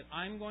saying that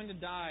I'm going to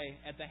die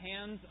at the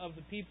hands of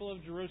the people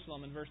of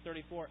Jerusalem in verse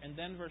 34. And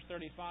then verse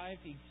 35,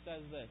 He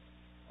says this,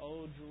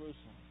 O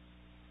Jerusalem,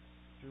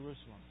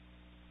 Jerusalem,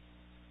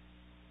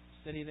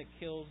 city that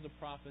kills the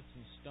prophets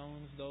and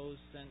stones those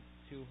sent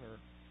to her,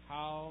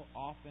 how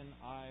often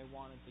I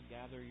wanted to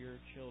gather your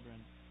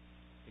children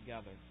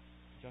together,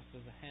 just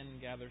as a hen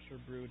gathers her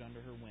brood under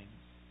her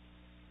wings,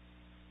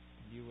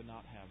 and you would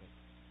not have it.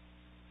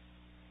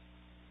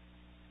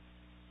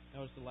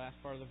 Notice the last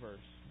part of the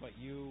verse. But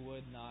you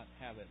would not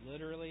have it.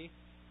 Literally,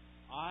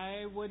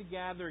 I would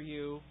gather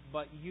you,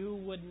 but you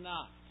would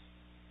not.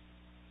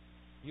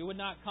 You would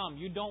not come.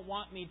 You don't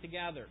want me to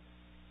gather.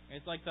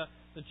 It's like the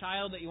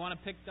child that you want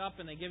to pick up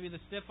and they give you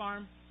the stiff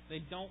arm. They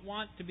don't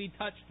want to be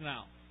touched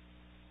now.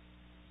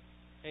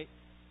 Okay?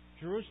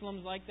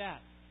 Jerusalem's like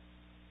that.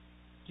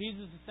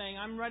 Jesus is saying,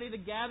 I'm ready to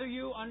gather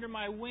you under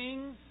my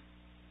wings.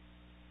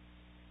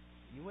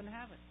 You wouldn't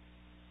have it.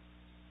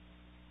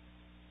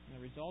 And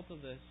the result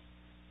of this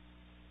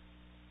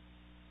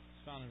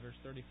is found in verse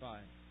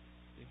 35.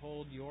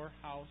 Behold, your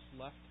house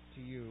left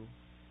to you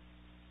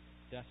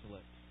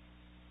desolate.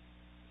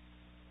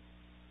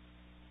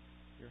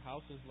 Your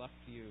house is left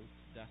to you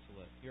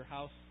desolate. Your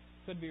house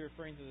could be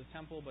referring to the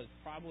temple, but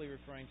it's probably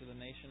referring to the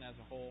nation as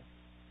a whole.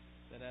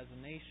 That as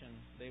a nation,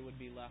 they would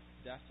be left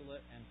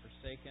desolate and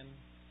forsaken.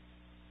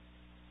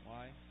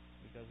 Why?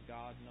 Because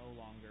God no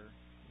longer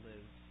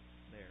lives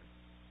there.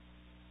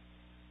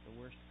 The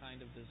worst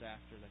kind of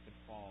disaster that could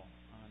fall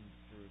on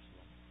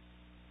Jerusalem.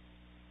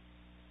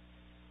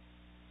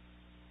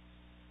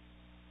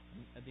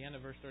 At the end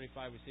of verse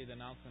 35, we see the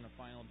announcement of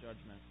final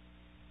judgment.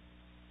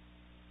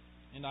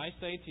 And I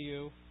say to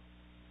you,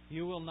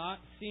 you will not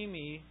see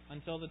me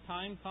until the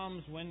time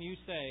comes when you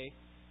say,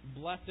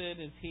 blessed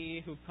is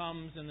he who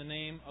comes in the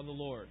name of the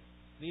Lord.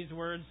 These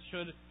words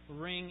should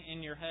ring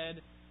in your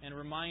head and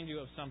remind you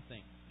of something.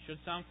 It should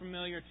sound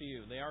familiar to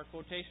you. They are a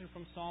quotation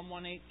from Psalm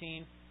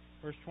 118,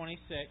 verse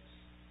 26.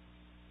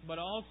 But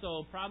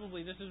also,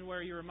 probably this is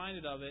where you're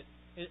reminded of it.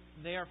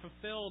 They are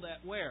fulfilled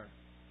at where?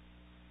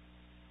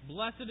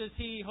 Blessed is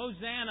he,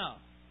 Hosanna!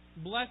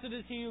 Blessed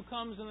is he who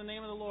comes in the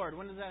name of the Lord.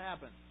 When does that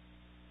happen?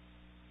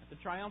 At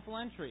the triumphal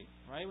entry,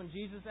 right? When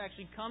Jesus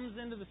actually comes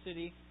into the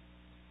city,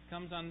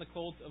 comes on the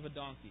colt of a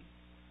donkey.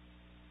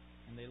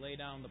 And they lay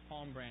down the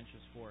palm branches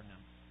for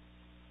him.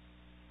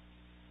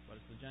 But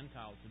it's the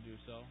Gentiles who do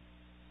so.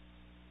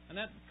 And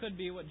that could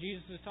be what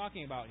Jesus is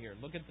talking about here.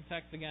 Look at the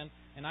text again.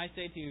 And I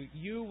say to you,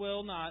 you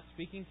will not,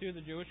 speaking through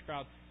the Jewish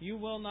crowd, you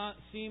will not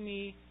see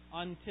me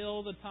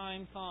until the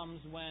time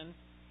comes when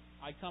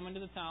I come into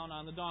the town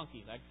on the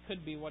donkey. That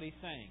could be what he's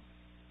saying.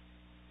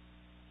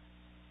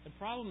 The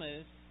problem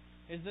is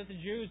that the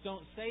Jews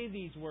don't say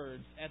these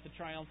words at the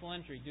triumphal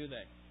entry, do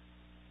they?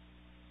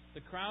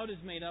 The crowd is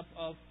made up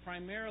of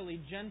primarily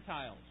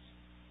Gentiles.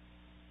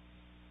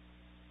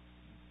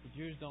 The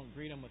Jews don't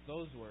greet him with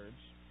those words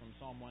from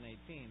Psalm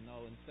 118.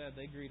 No, instead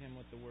they greet him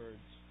with the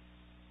words,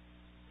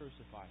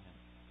 crucify him.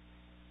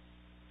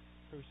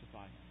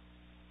 Crucify him.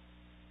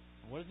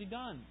 And what has he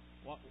done?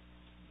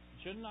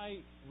 Shouldn't I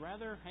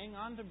rather hang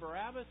on to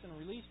Barabbas and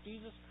release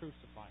Jesus?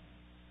 Crucify him.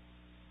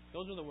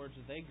 Those are the words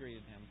that they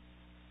greeted him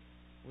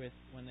with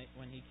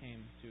when he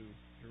came to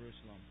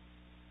Jerusalem.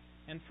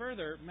 And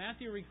further,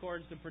 Matthew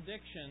records the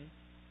prediction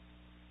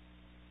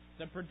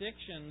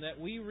that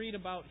we read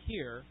about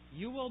here,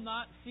 you will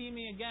not see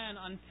me again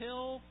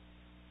until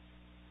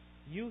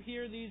you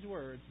hear these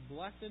words,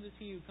 blessed is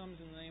he who comes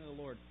in the name of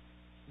the Lord.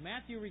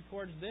 Matthew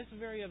records this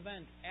very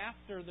event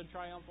after the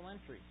triumphal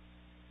entry.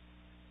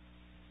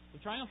 The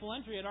triumphal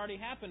entry had already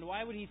happened.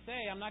 Why would he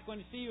say, I'm not going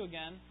to see you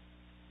again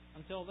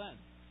until then?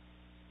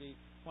 See,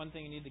 one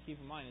thing you need to keep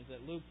in mind is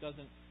that Luke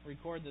doesn't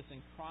record this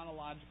in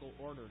chronological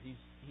order.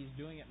 He's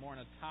doing it more on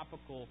a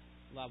topical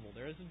level.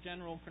 There is a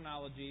general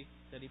chronology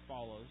that he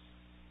follows,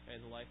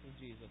 the life of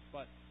Jesus,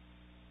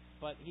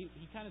 but he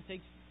kind of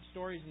takes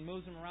stories and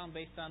moves them around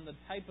based on the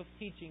type of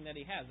teaching that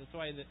he has. That's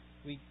why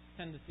we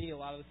tend to see a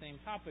lot of the same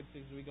topics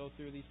as we go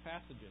through these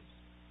passages.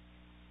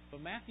 But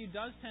Matthew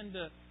does tend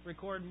to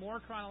record more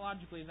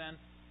chronologically than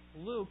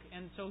Luke,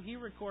 and so he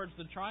records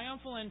the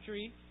triumphal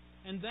entry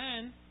and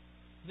then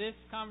this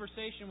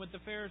conversation with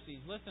the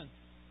Pharisees. Listen,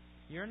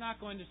 you're not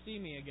going to see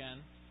me again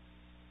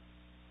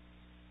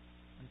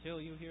until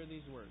you hear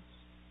these words.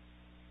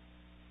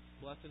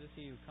 Blessed is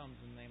he who comes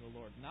in the name of the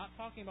Lord. Not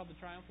talking about the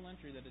triumphal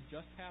entry that had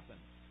just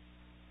happened.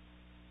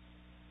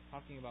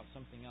 Talking about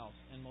something else.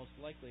 And most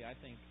likely, I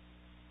think,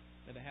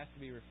 that it has to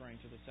be referring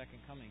to the second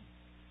coming,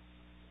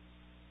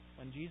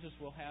 when Jesus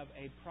will have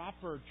a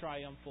proper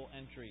triumphal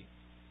entry,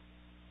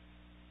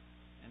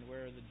 and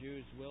where the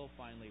Jews will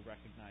finally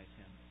recognize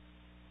him,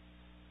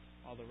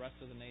 while the rest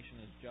of the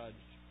nation is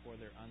judged for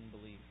their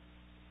unbelief.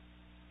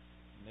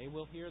 And they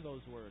will hear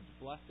those words,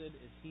 blessed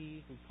is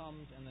he who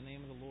comes in the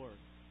name of the Lord.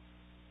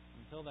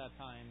 Until that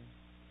time,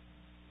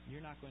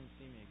 you're not going to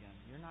see me again.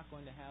 You're not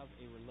going to have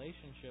a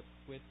relationship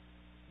with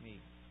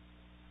me.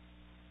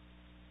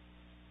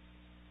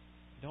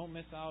 Don't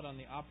miss out on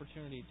the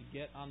opportunity to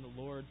get on the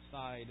Lord's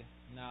side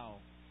now.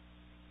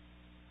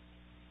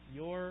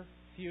 Your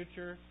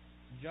future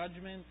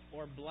judgment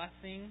or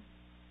blessing,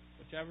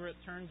 whichever it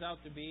turns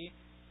out to be,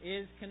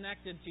 is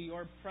connected to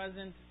your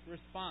present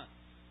response.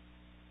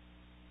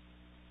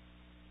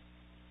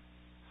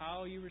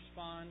 How you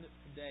respond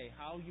today,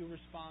 how you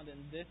respond in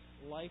this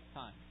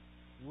lifetime,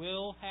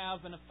 will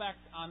have an effect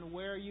on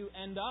where you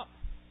end up.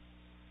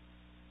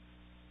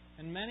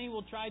 And many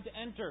will try to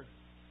enter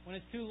when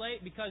it's too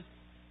late because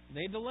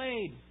they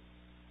delayed,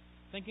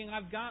 thinking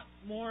I've got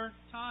more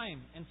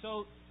time. And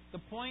so the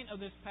point of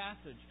this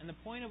passage and the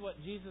point of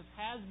what Jesus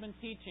has been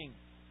teaching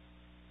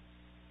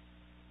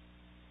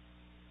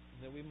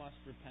is that we must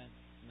repent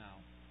now.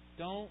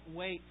 Don't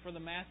wait for the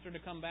Master to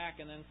come back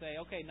and then say,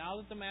 okay, now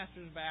that the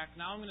Master's back,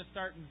 now I'm going to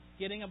start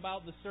getting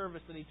about the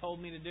service that He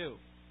told me to do.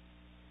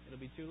 It'll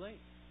be too late.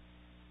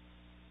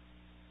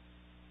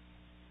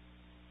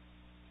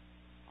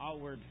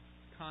 Outward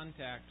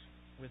contact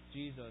with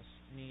Jesus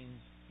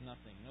means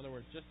nothing. In other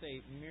words, just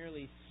a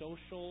merely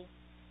social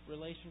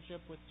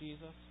relationship with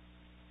Jesus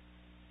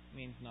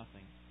means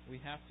nothing. We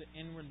have to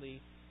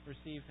inwardly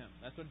receive Him.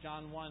 That's what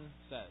John 1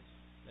 says.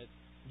 That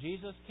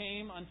Jesus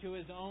came unto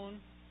His own,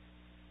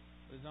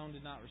 but His own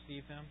did not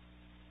receive Him.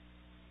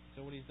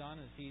 So what He's done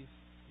is He's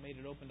made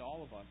it open to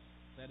all of us,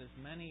 that as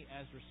many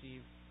as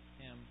receive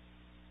Him,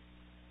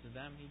 to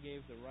them He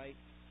gave the right,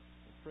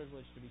 the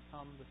privilege to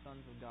become the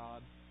sons of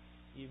God,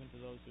 even to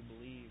those who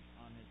believe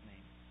on His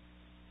name.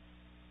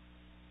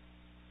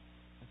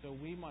 And so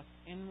we must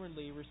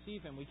inwardly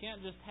receive Him. We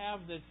can't just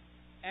have this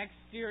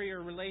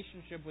exterior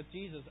relationship with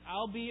Jesus.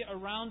 I'll be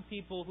around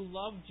people who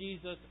love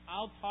Jesus.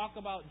 I'll talk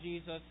about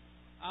Jesus.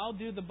 I'll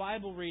do the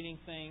Bible reading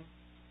thing.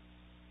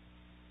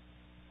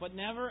 But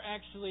never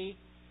actually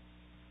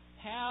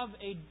have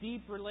a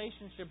deep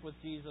relationship with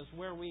Jesus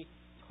where we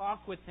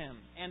talk with Him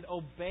and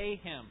obey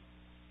Him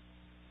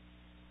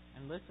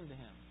and listen to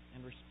Him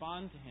and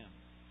respond to Him.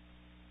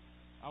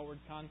 outward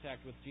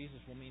contact with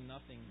Jesus will mean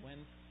nothing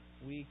when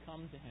we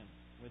come to Him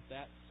with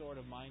that sort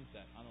of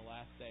mindset. On the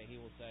last day, He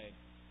will say,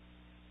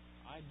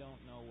 I don't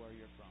know where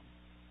you're from,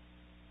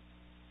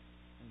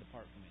 and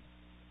depart from me,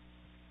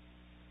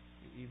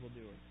 you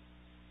evildoers.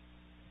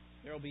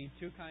 There will be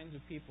two kinds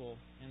of people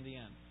in the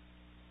end.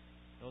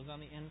 Those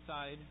on the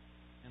inside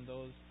and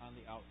those on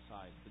the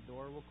outside. The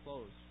door will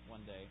close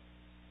one day.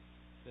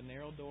 The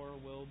narrow door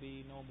will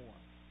be no more.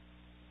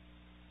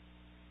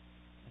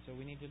 And so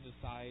we need to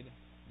decide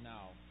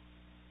now.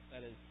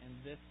 That is, in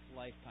this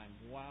lifetime,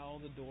 while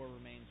the door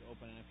remains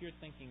open. And if you're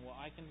thinking, well,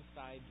 I can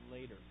decide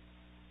later.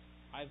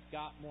 I've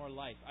got more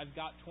life. I've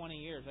got 20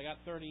 years. I got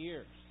 30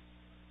 years.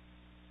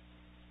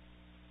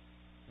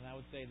 And I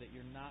would say that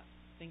you're not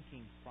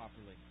thinking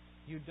properly.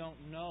 You don't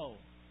know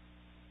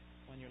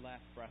when your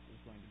last breath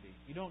is going to be.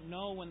 You don't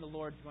know when the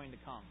Lord's going to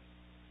come.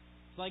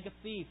 It's like a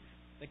thief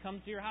that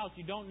comes to your house.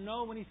 You don't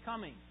know when He's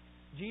coming.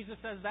 Jesus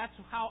says, that's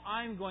how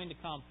I'm going to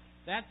come.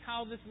 That's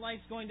how this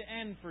life's going to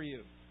end for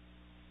you.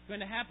 It's going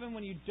to happen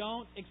when you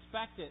don't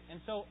expect it. And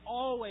so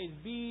always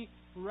be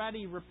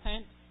ready.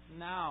 Repent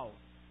now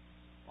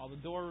while the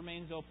door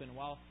remains open.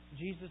 While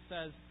Jesus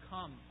says,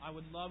 come. I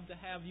would love to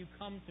have you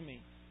come to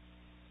me,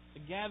 to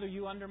gather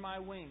you under my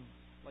wings,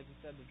 like He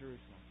said to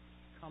Jerusalem.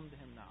 Come to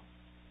Him now.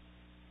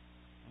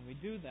 And we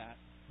do that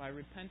by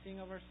repenting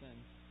of our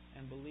sins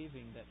and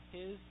believing that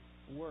His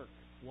work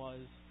was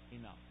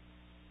enough.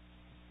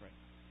 Let's pray.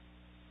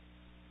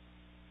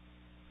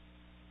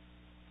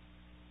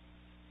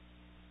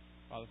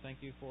 Father,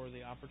 thank You for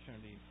the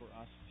opportunity for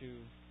us to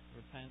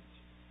repent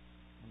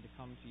and to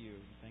come to You.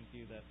 And thank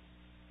You that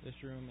this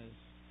room is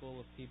full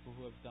of people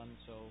who have done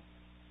so.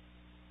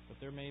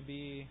 But there may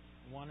be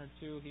one or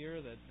two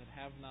here that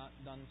have not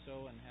done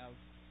so and have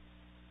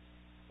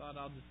thought,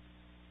 I'll just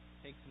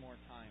take some more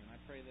time. And I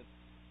pray that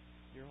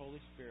Your Holy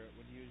Spirit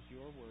would use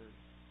Your Word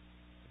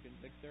to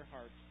convict their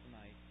hearts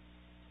tonight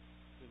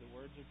through the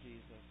words of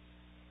Jesus.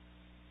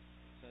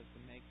 It says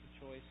to make the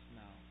choice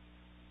now.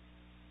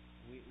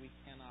 We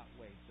cannot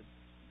wait. The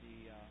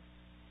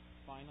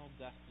final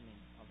destiny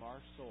of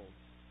our souls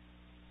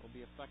will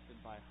be affected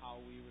by how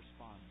we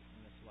respond in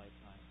this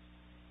lifetime.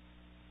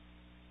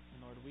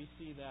 And Lord, we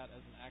see that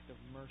as an act of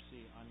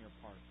mercy on Your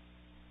part.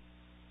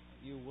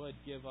 That You would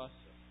give us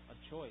a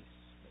choice.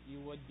 That You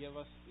would give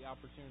us the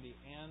opportunity,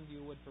 and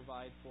You would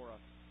provide for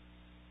us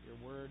Your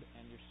Word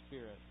and Your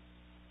Spirit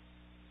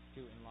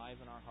to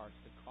enliven our hearts,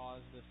 to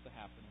cause this to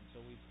happen. And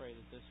so we pray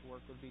that this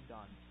work would be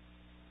done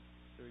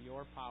through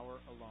Your power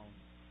alone,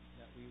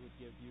 that we would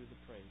give You the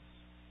praise.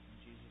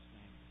 In Jesus' name.